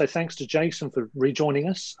 And also thanks to Jason for rejoining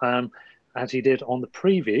us, as he did on the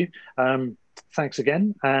preview. Thanks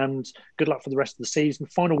again, and good luck for the rest of the season.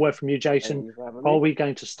 Final word from you, Jason. Are we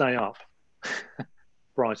going to stay up?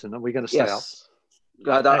 Brighton, are we going to stay up?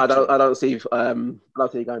 I don't see you going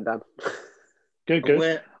down.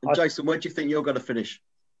 Good. Jason, where do you think you're going to finish?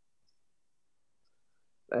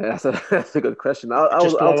 That's a good question.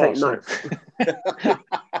 I'll take 9th.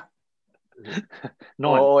 9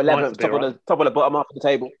 or 11th, top of the bottom half of the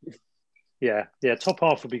table. Yeah, top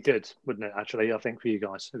half would be good, wouldn't it, actually, I think, for you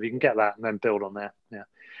guys, if you can get that and then build on there. Yeah.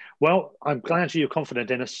 Well, I'm glad you're confident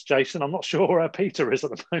in us, Jason. I'm not sure where Peter is at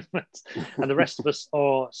the moment. And the rest of us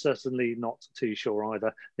are certainly not too sure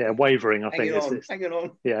either. Yeah, wavering, I think. Hanging on.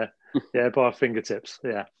 Yeah, by our fingertips.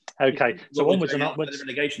 Yeah. Okay, so onwards and upwards. The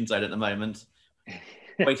relegation zone at the moment.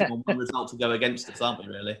 Waiting on one result to go against us, aren't we,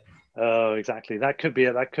 really? Oh, exactly. That could be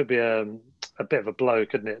a bit of a blow,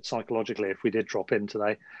 couldn't it, psychologically, if we did drop in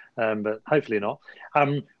today? But hopefully not.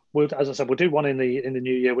 as I said, we'll do one in the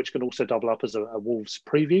new year, which can also double up as a Wolves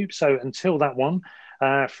preview. So until that one,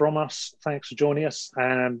 from us, thanks for joining us.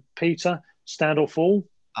 Peter, stand or fall?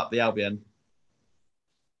 Up the Albion.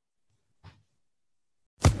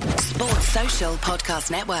 Sports Social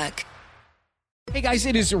Podcast Network. Hey guys,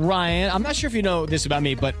 it is Ryan. I'm not sure if you know this about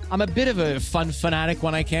me, but I'm a bit of a fun fanatic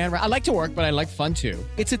when I can. I like to work, but I like fun too.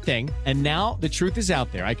 It's a thing. And now the truth is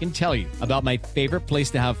out there. I can tell you about my favorite place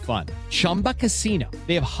to have fun. Chumba Casino.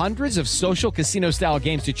 They have hundreds of social casino style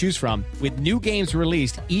games to choose from with new games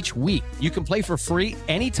released each week. You can play for free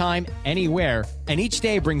anytime, anywhere. And each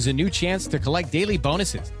day brings a new chance to collect daily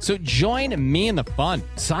bonuses. So join me in the fun.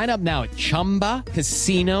 Sign up now at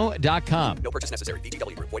ChumbaCasino.com. No purchase necessary.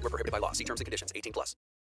 VGW. Void where prohibited by law. See terms and conditions. 18+.